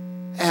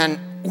 And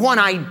one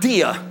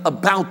idea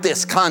about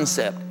this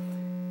concept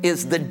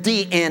is the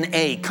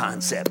DNA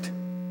concept.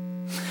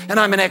 And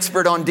I'm an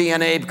expert on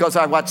DNA because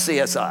I watch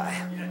CSI.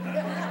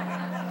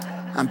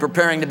 I'm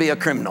preparing to be a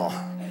criminal.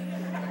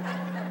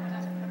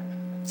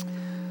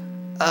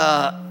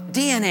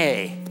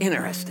 DNA,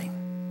 interesting.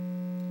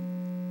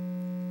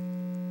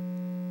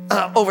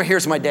 Over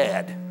here's my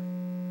dad.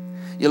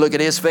 You look at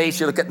his face,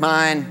 you look at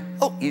mine.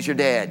 Oh, he's your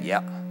dad,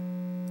 yeah.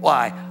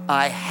 Why?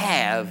 I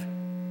have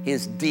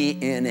his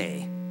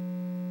DNA.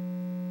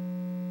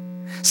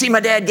 See, my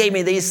dad gave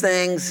me these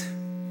things.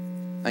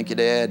 Thank you,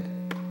 Dad.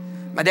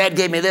 My dad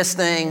gave me this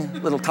thing, a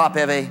little top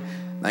heavy.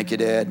 Thank you,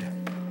 Dad.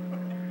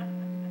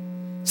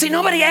 See,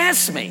 nobody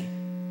asked me.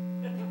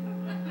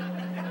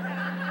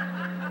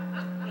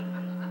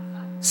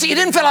 See, you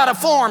didn't fill out a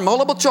form,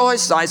 multiple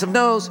choice, size of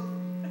nose.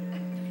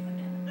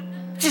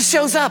 It just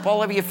shows up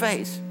all over your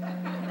face.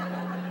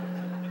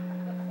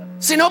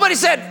 See, nobody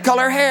said,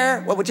 color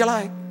hair, what would you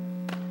like?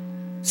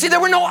 See,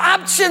 there were no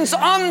options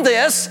on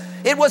this.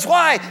 It was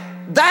why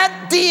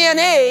that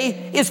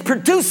DNA is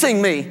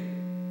producing me.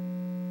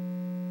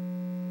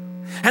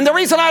 And the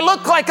reason I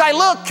look like I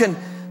look, and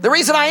the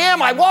reason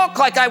I walk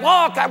like I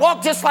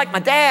walk just like my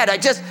dad.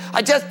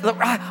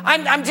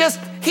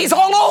 He's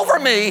all over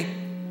me.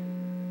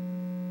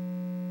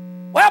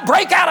 Well,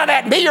 break out of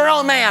that and be your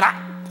own man.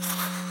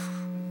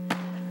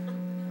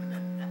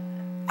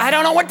 I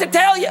don't know what to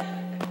tell you.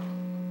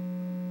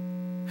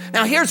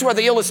 Now, here's where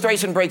the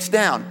illustration breaks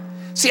down.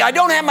 See, I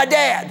don't have my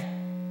dad.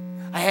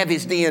 I have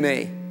his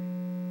DNA.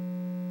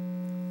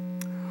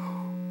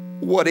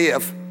 What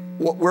if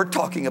what we're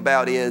talking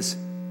about is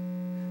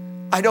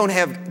I don't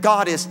have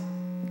God's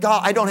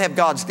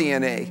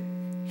DNA.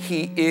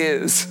 He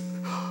is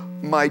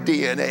my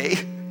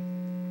DNA.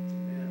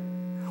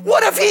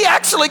 What if he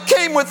actually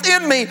came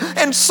within me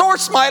and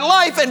sourced my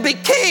life and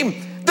became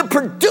the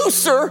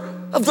producer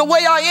of the way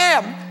I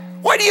am?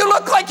 Why do you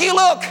look like you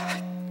look?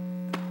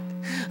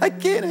 I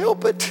can't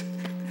help it.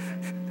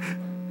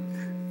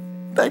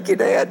 Thank you,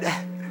 Dad.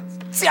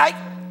 See,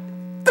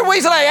 the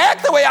reason I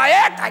act the way I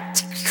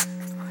act,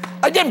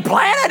 I didn't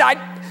plan it.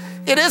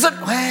 It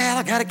isn't, well,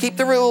 I got to keep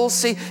the rules.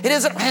 See, it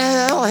isn't,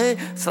 well, hey,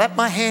 slap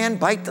my hand,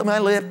 bite to my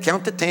lip,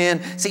 count to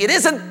 10. See, it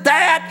isn't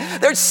that.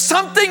 There's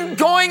something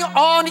going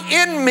on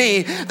in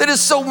me that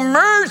is so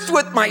merged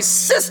with my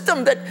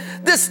system that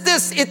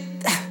it.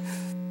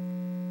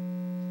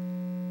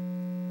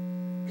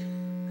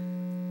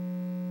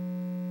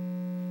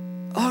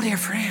 Oh, dear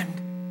friend,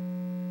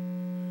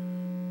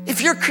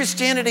 if your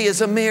Christianity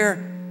is a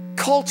mere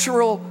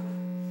cultural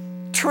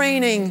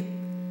training,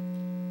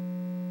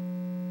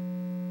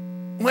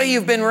 way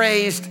you've been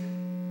raised,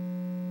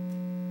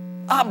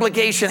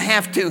 obligation,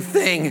 have to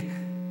thing,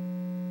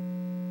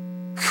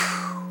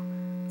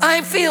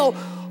 I feel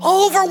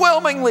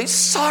overwhelmingly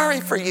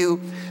sorry for you,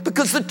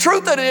 because the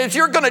truth of it is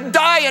you're going to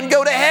die and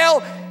go to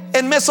hell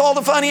and miss all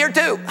the fun here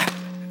too.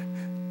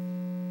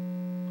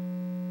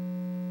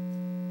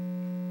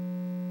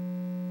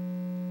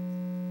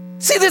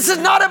 See, this is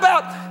not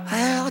about,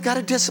 well, I got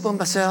to discipline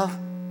myself.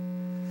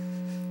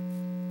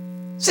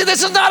 See,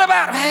 this is not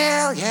about,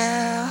 well,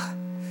 yeah,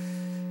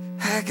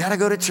 I got to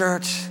go to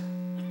church.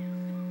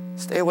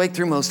 Stay awake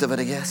through most of it,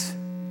 I guess.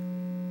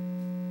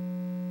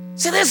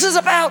 See, this is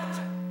about,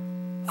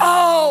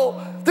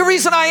 the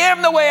reason I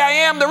am the way I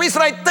am, the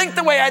reason I think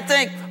the way I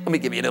think. Let me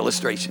give you an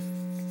illustration.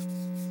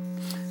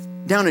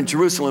 Down in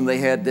Jerusalem, they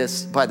had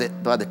this, by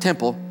the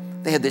temple,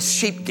 they had this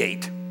sheep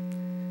gate.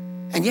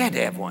 And you had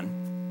to have one.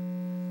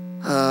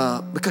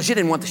 Because you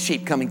didn't want the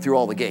sheep coming through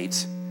all the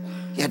gates.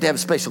 You had to have a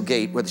special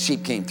gate where the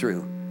sheep came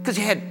through, because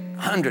you had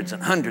hundreds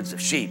and hundreds of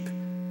sheep.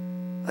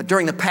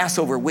 During the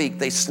Passover week,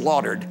 they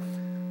slaughtered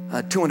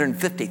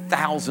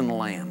 250,000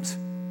 lambs.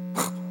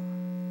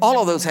 All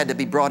of those had to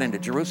be brought into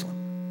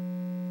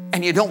Jerusalem.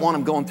 And you don't want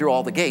them going through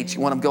all the gates. You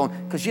want them going,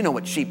 because you know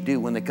what sheep do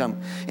when they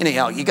come.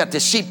 Anyhow, you got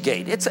this sheep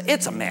gate.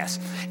 It's a mess.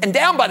 And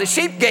down by the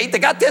sheep gate, they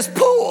got this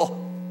pool.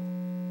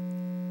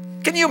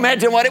 Can you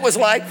imagine what it was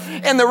like?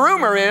 And the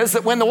rumor is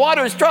that when the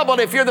water is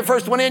troubled, if you're the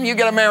first one in, you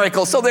get a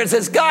miracle. So there's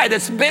this guy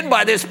that's been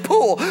by this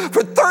pool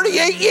for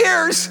 38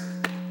 years.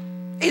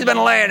 He's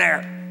been laying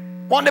there,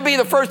 wanting to be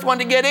the first one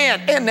to get in,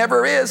 and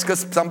never is,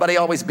 because somebody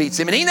always beats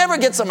him. And he never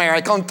gets a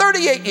miracle. In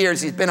 38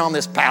 years, he's been on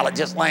this pallet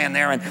just laying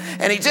there, and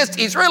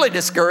he's really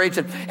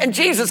discouraged. And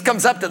Jesus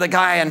comes up to the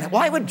guy, and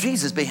why would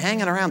Jesus be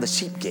hanging around the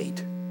sheep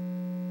gate?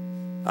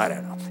 I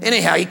don't know.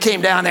 Anyhow, he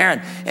came down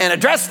there and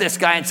addressed this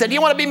guy and said,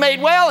 you want to be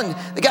made well? And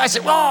the guy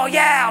said, oh,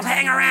 yeah, I'll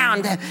hang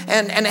around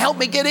and help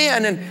me get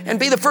in and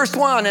be the first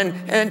one.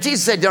 And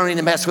Jesus said, don't need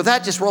to mess with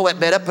that. Just roll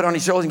that bed up, put it on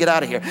his shoulders, and get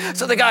out of here.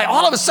 So the guy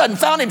all of a sudden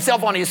found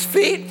himself on his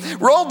feet,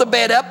 rolled the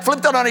bed up,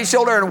 flipped it on his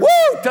shoulder, and woo,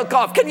 took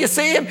off. Can you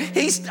see him?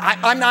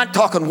 I'm not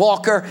talking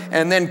walker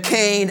and then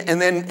cane,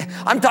 and then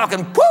I'm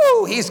talking,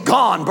 woo, he's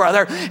gone,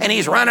 brother. And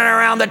he's running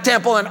around the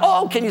temple, and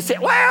can you see?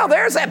 Wow,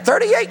 there's that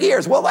 38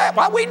 years. Well,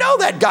 we know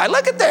that guy.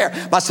 Look at there.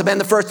 Must have been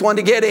the first one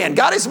to get in.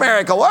 Got his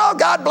miracle. Well,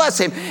 God bless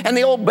him. And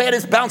the old bed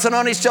is bouncing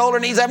on his shoulder,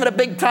 and he's having a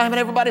big time, and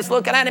everybody's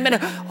looking at him. And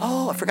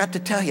I forgot to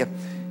tell you,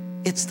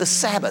 It's the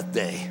Sabbath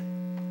day.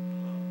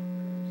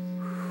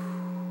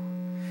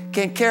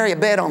 Can't carry a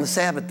bed on the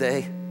Sabbath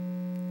day.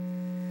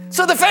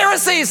 So the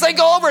Pharisees, they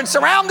go over and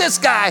surround this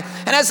guy.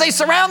 And as they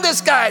surround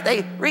this guy,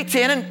 they reach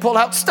in and pull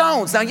out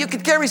stones. Now, you can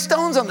carry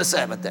stones on the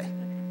Sabbath day.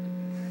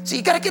 So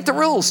you got to get the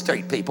rules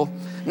straight, people.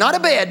 Not a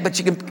bed, but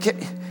you can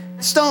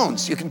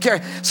stones you can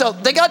carry. So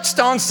they got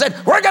stones, said,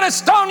 we're going to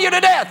stone you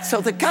to death.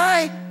 So the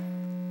guy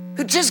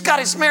who just got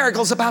his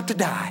miracle is about to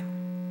die.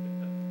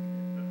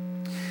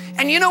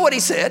 And you know what he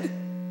said?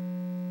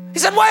 He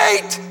said,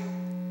 wait,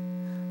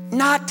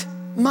 not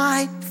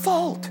my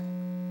fault.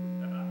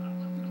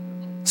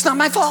 It's not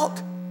my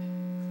fault.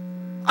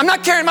 I'm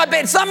not carrying my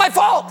bed. It's not my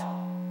fault.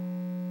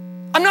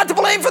 I'm not to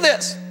blame for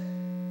this.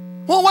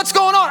 Well, what's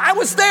going on? I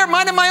was there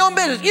minding my own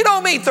business. You know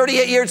me,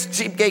 38 years,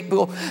 Sheep Gate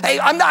Pool. Hey,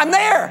 I'm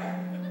there.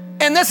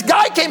 And this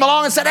guy came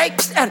along and said, hey,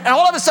 psst, and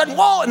all of a sudden,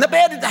 whoa, in the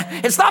bed,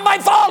 it's not my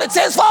fault, it's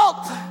his fault.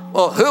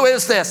 Well, who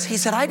is this? He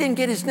said, I didn't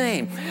get his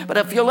name, but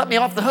if you'll let me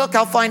off the hook,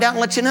 I'll find out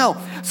and let you know.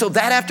 So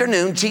that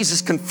afternoon,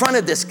 Jesus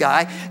confronted this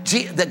guy.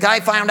 The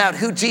guy found out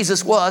who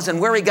Jesus was and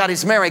where he got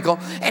his miracle,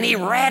 and he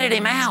ratted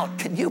him out.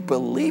 Can you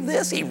believe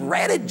this? He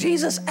ratted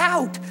Jesus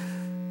out.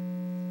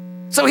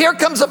 So here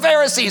comes the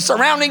Pharisees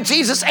surrounding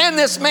Jesus and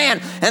this man,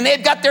 and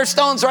they've got their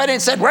stones ready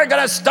and said, we're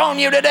going to stone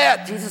you to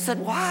death. Jesus said,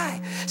 why?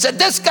 He said,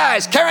 this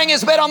guy's carrying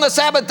his bed on the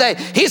Sabbath day.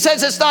 He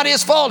says it's not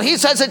his fault. He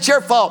says it's your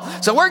fault.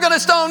 So we're going to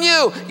stone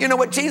you. You know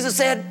what Jesus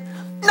said?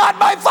 Not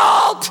my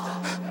fault.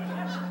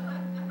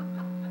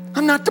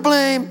 I'm not to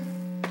blame.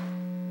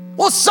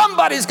 Well,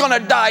 somebody's going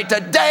to die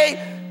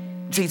today.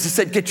 Jesus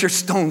said, get your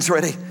stones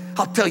ready.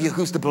 I'll tell you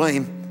who's to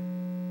blame.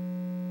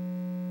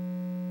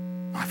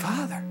 My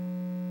Father.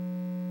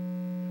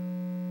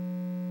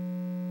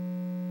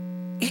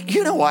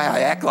 You know why I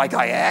act like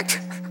I act?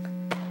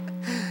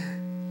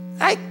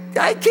 I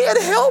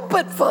can't help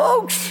it,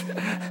 folks.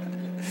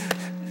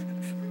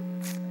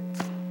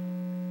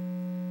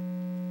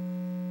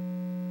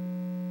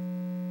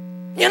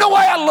 You know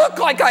why I look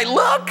like I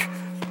look?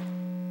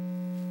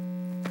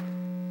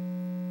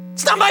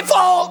 It's not my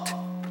fault.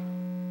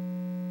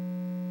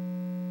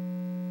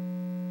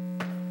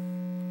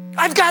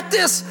 I've got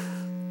this.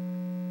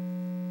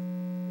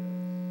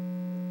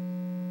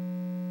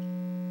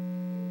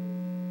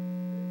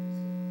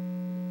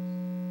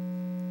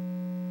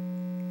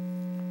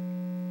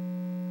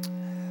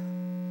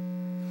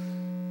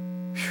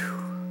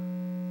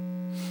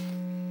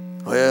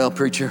 Well,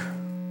 preacher,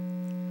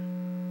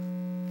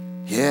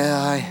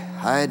 yeah,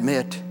 I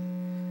admit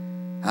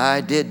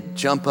I did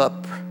jump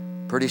up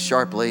pretty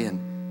sharply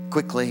and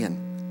quickly,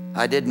 and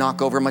I did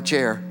knock over my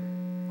chair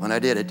when I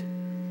did it.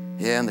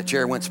 Yeah, and the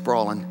chair went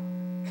sprawling.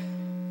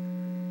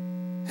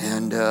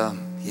 And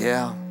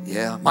yeah,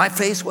 my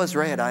face was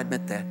red. I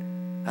admit that.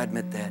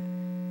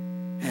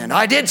 And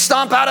I did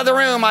stomp out of the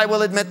room. I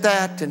will admit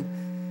that.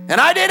 And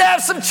I did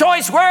have some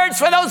choice words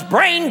for those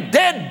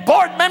brain-dead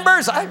board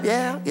members.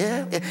 Yeah.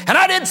 And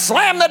I did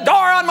slam the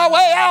door on my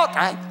way out.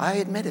 I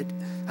admit it.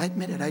 I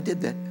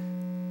did that.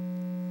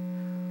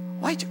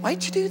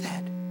 Why'd you do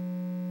that?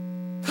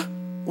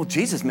 Well,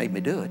 Jesus made me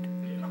do it.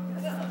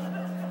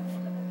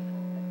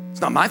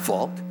 It's not my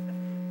fault.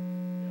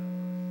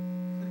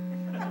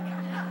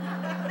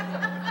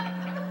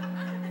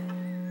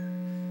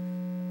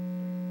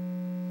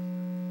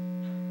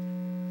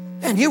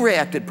 And you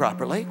reacted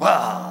properly.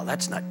 Well,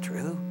 that's not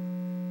true.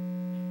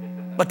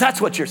 But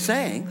that's what you're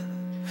saying.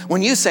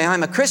 When you say,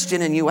 I'm a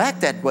Christian, and you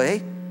act that way,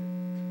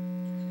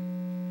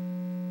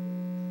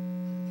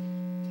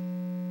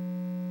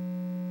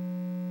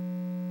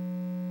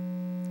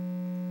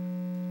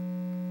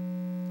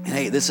 and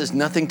hey, this is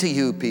nothing to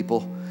you,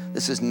 people.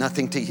 This is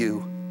nothing to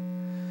you.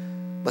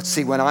 But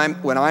see, when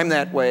I'm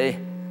that way,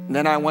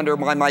 then I wonder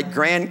why my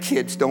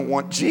grandkids don't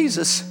want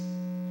Jesus.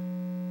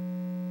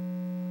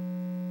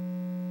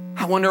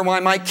 I wonder why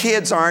my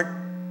kids aren't.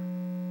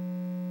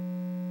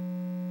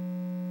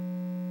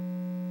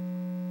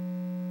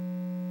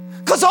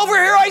 Because over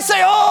here I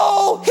say,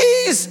 oh,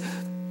 he's.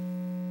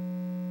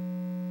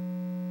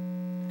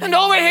 And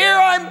over here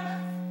I'm.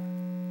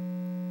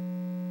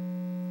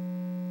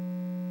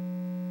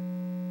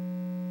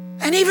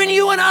 And even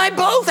you and I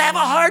both have a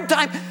hard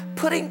time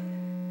putting.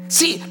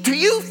 See, do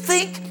you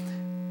think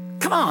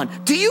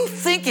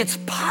it's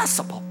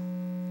possible?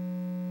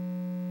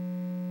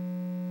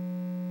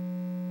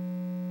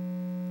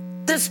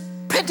 This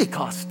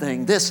Pentecost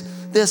thing, this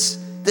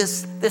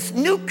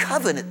new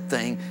covenant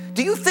thing,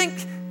 do you think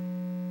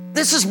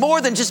this is more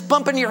than just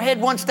bumping your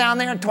head once down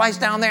there and twice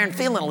down there and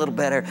feeling a little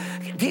better?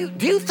 Do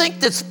you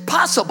think it's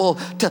possible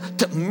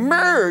to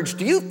merge?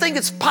 Do you think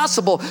it's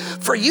possible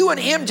for you and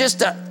him just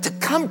to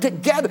come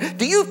together?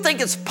 Do you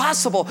think it's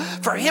possible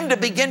for him to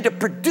begin to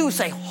produce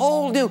a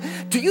whole new?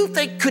 Do you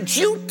think, could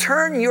you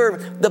turn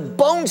the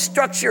bone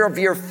structure of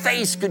your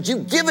face, could you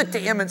give it to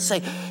him and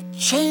say,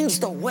 change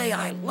the way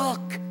I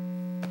look?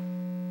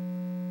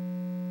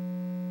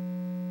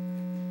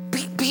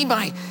 Be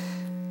my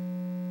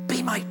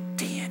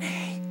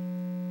DNA.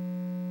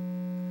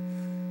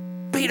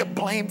 Be to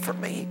blame for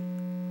me.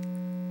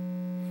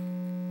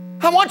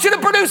 I want you to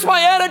produce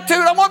my attitude.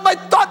 I want my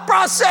thought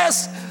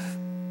process.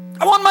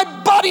 I want my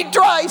body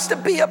drives to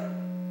be up.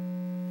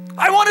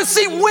 I want to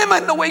see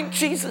women the way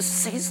Jesus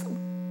sees them.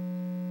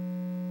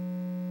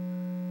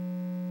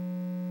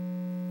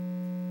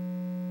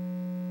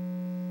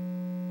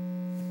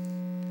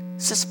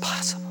 Is this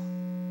possible?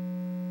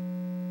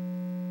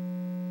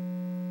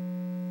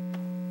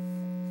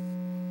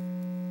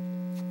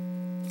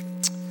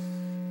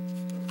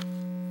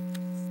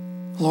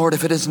 Lord,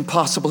 if it isn't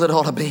possible, it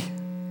ought to be.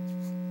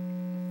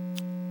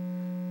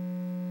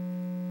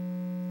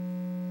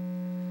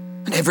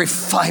 And every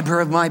fiber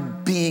of my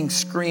being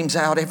screams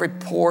out, every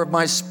pore of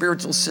my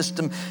spiritual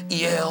system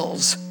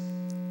yells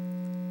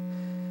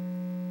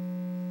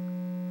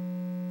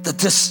that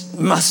this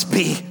must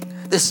be,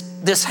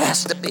 this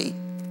has to be.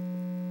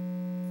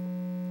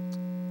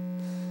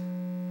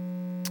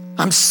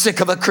 I'm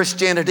sick of a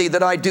Christianity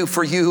that I do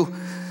for you.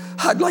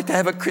 I'd like to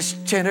have a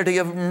Christianity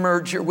of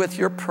merger with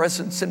your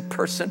presence in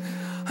person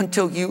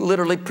until you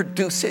literally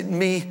produce in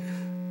me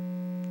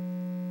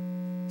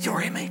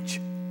your image.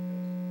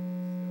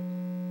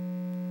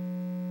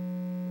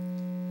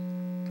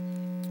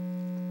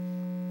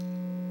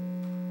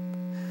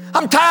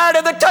 I'm tired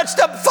of the touched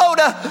up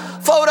photo.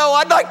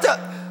 I'd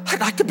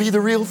like to be the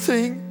real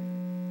thing.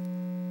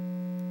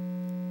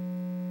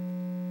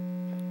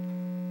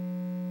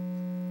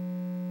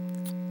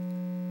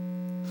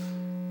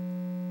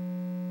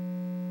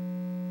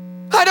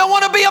 I don't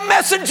want to be a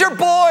messenger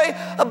boy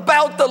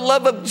about the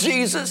love of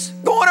Jesus,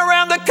 going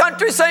around the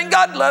country saying,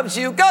 God loves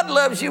you, God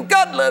loves you,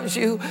 God loves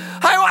you.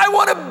 I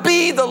want to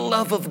be the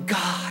love of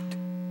God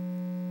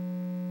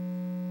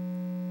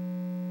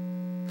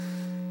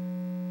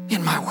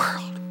in my world.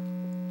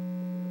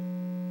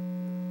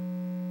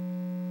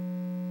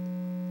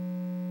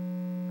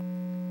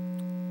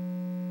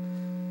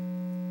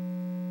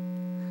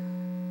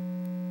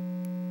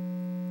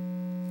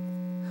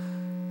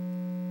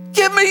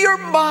 Give me your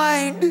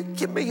mind.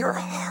 Give me your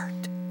heart.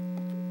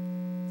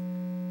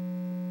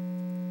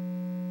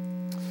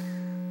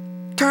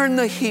 Turn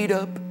the heat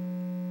up.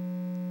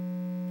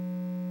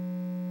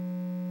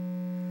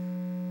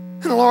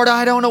 And Lord,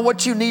 I don't know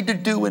what you need to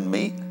do in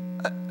me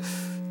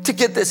to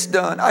get this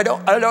done. I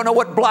don't know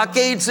what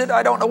blockades it.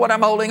 I don't know what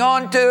I'm holding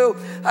on to.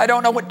 I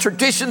don't know what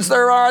traditions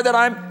there are that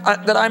I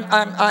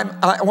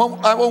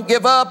won't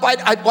give up.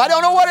 I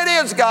don't know what it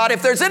is, God.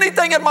 If there's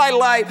anything in my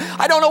life,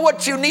 I don't know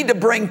what you need to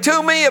bring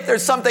to me. If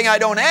there's something I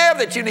don't have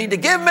that you need to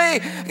give me,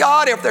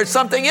 God, if there's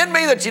something in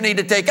me that you need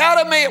to take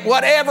out of me,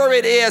 whatever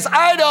it is,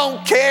 I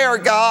don't care,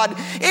 God.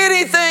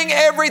 Anything,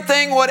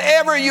 everything,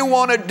 whatever you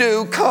want to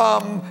do,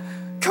 come.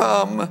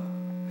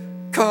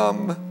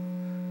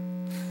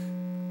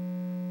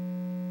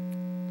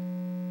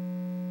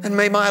 And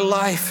may my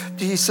life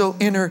be so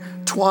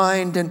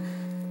intertwined and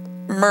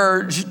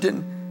merged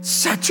and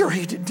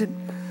saturated and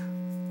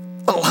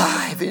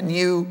alive in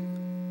you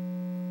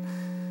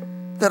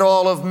that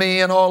all of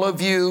me and all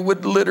of you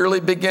would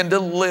literally begin to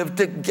live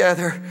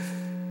together.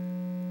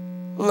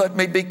 Let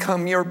me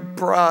become your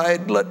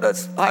bride.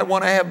 I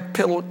want to have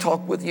pillow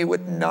talk with you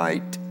at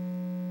night.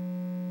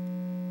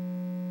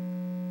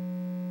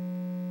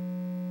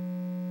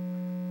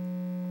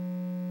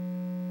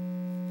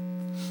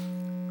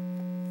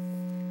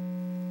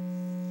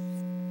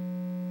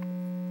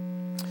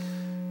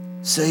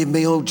 Save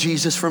me, oh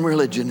Jesus, from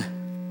religion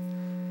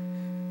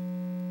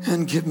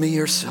and give me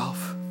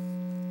yourself.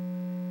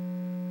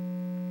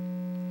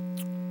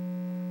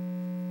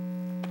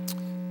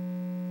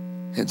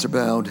 Heads are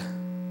bowed.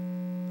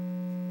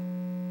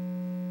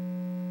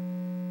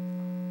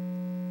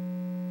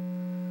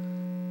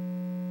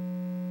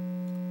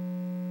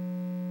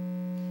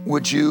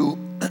 Would you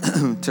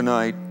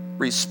tonight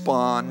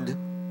respond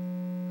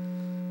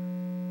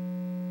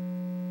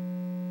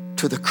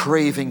to the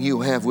craving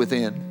you have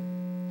within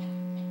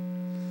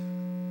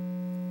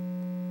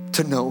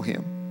to know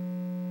him?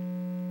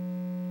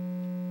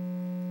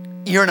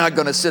 You're not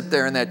going to sit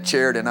there in that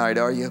chair tonight,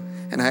 are you,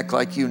 and act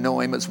like you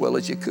know him as well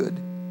as you could?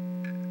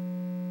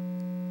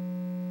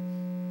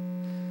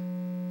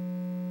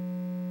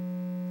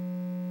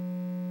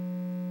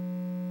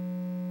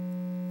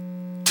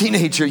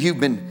 Teenager, you've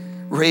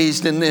been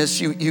raised in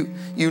this. You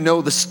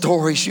know the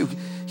stories.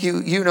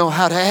 You know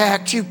how to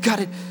act. You've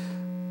got it.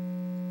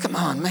 Come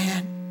on,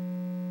 man.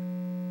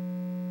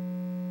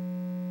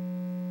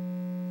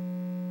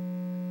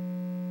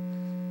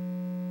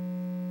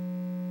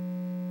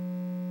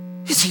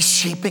 Is he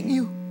shaping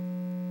you?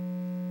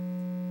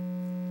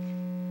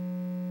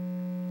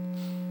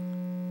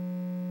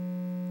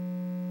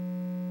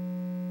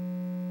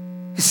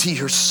 Is he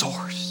your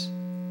source?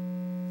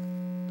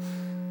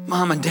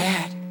 Mom and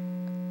Dad?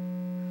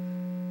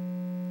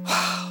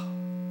 Wow.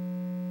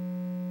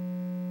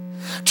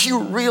 Do you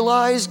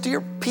realize,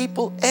 dear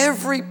people,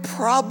 every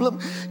problem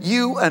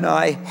you and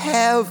I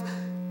have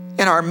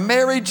in our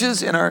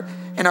marriages, in our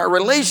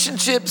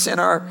relationships,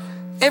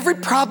 every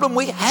problem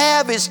we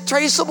have is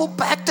traceable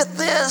back to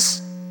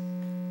this.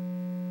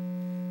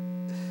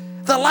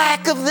 The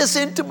lack of this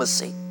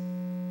intimacy.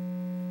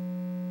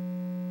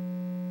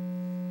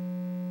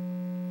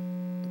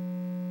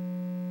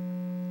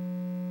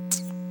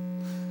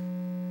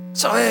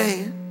 So,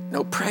 hey,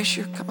 no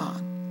pressure. Come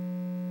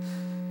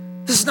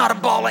on. This is not a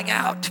bawling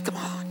out. Come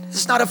on.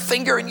 This is not a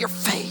finger in your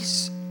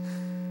face.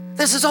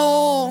 This is,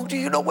 oh, do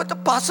you know what the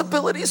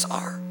possibilities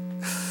are?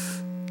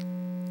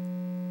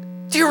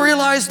 Do you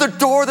realize the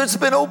door that's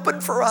been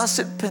opened for us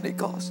in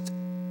Pentecost?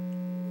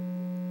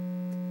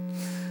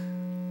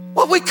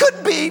 What we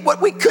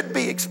could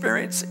be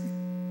experiencing.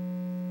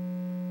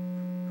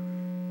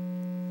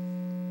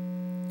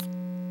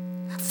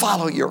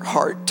 Follow your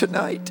heart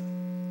tonight.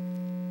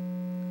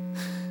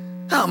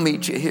 I'll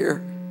meet you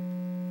here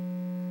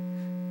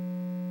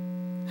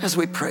as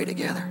we pray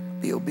together.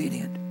 Be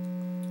obedient.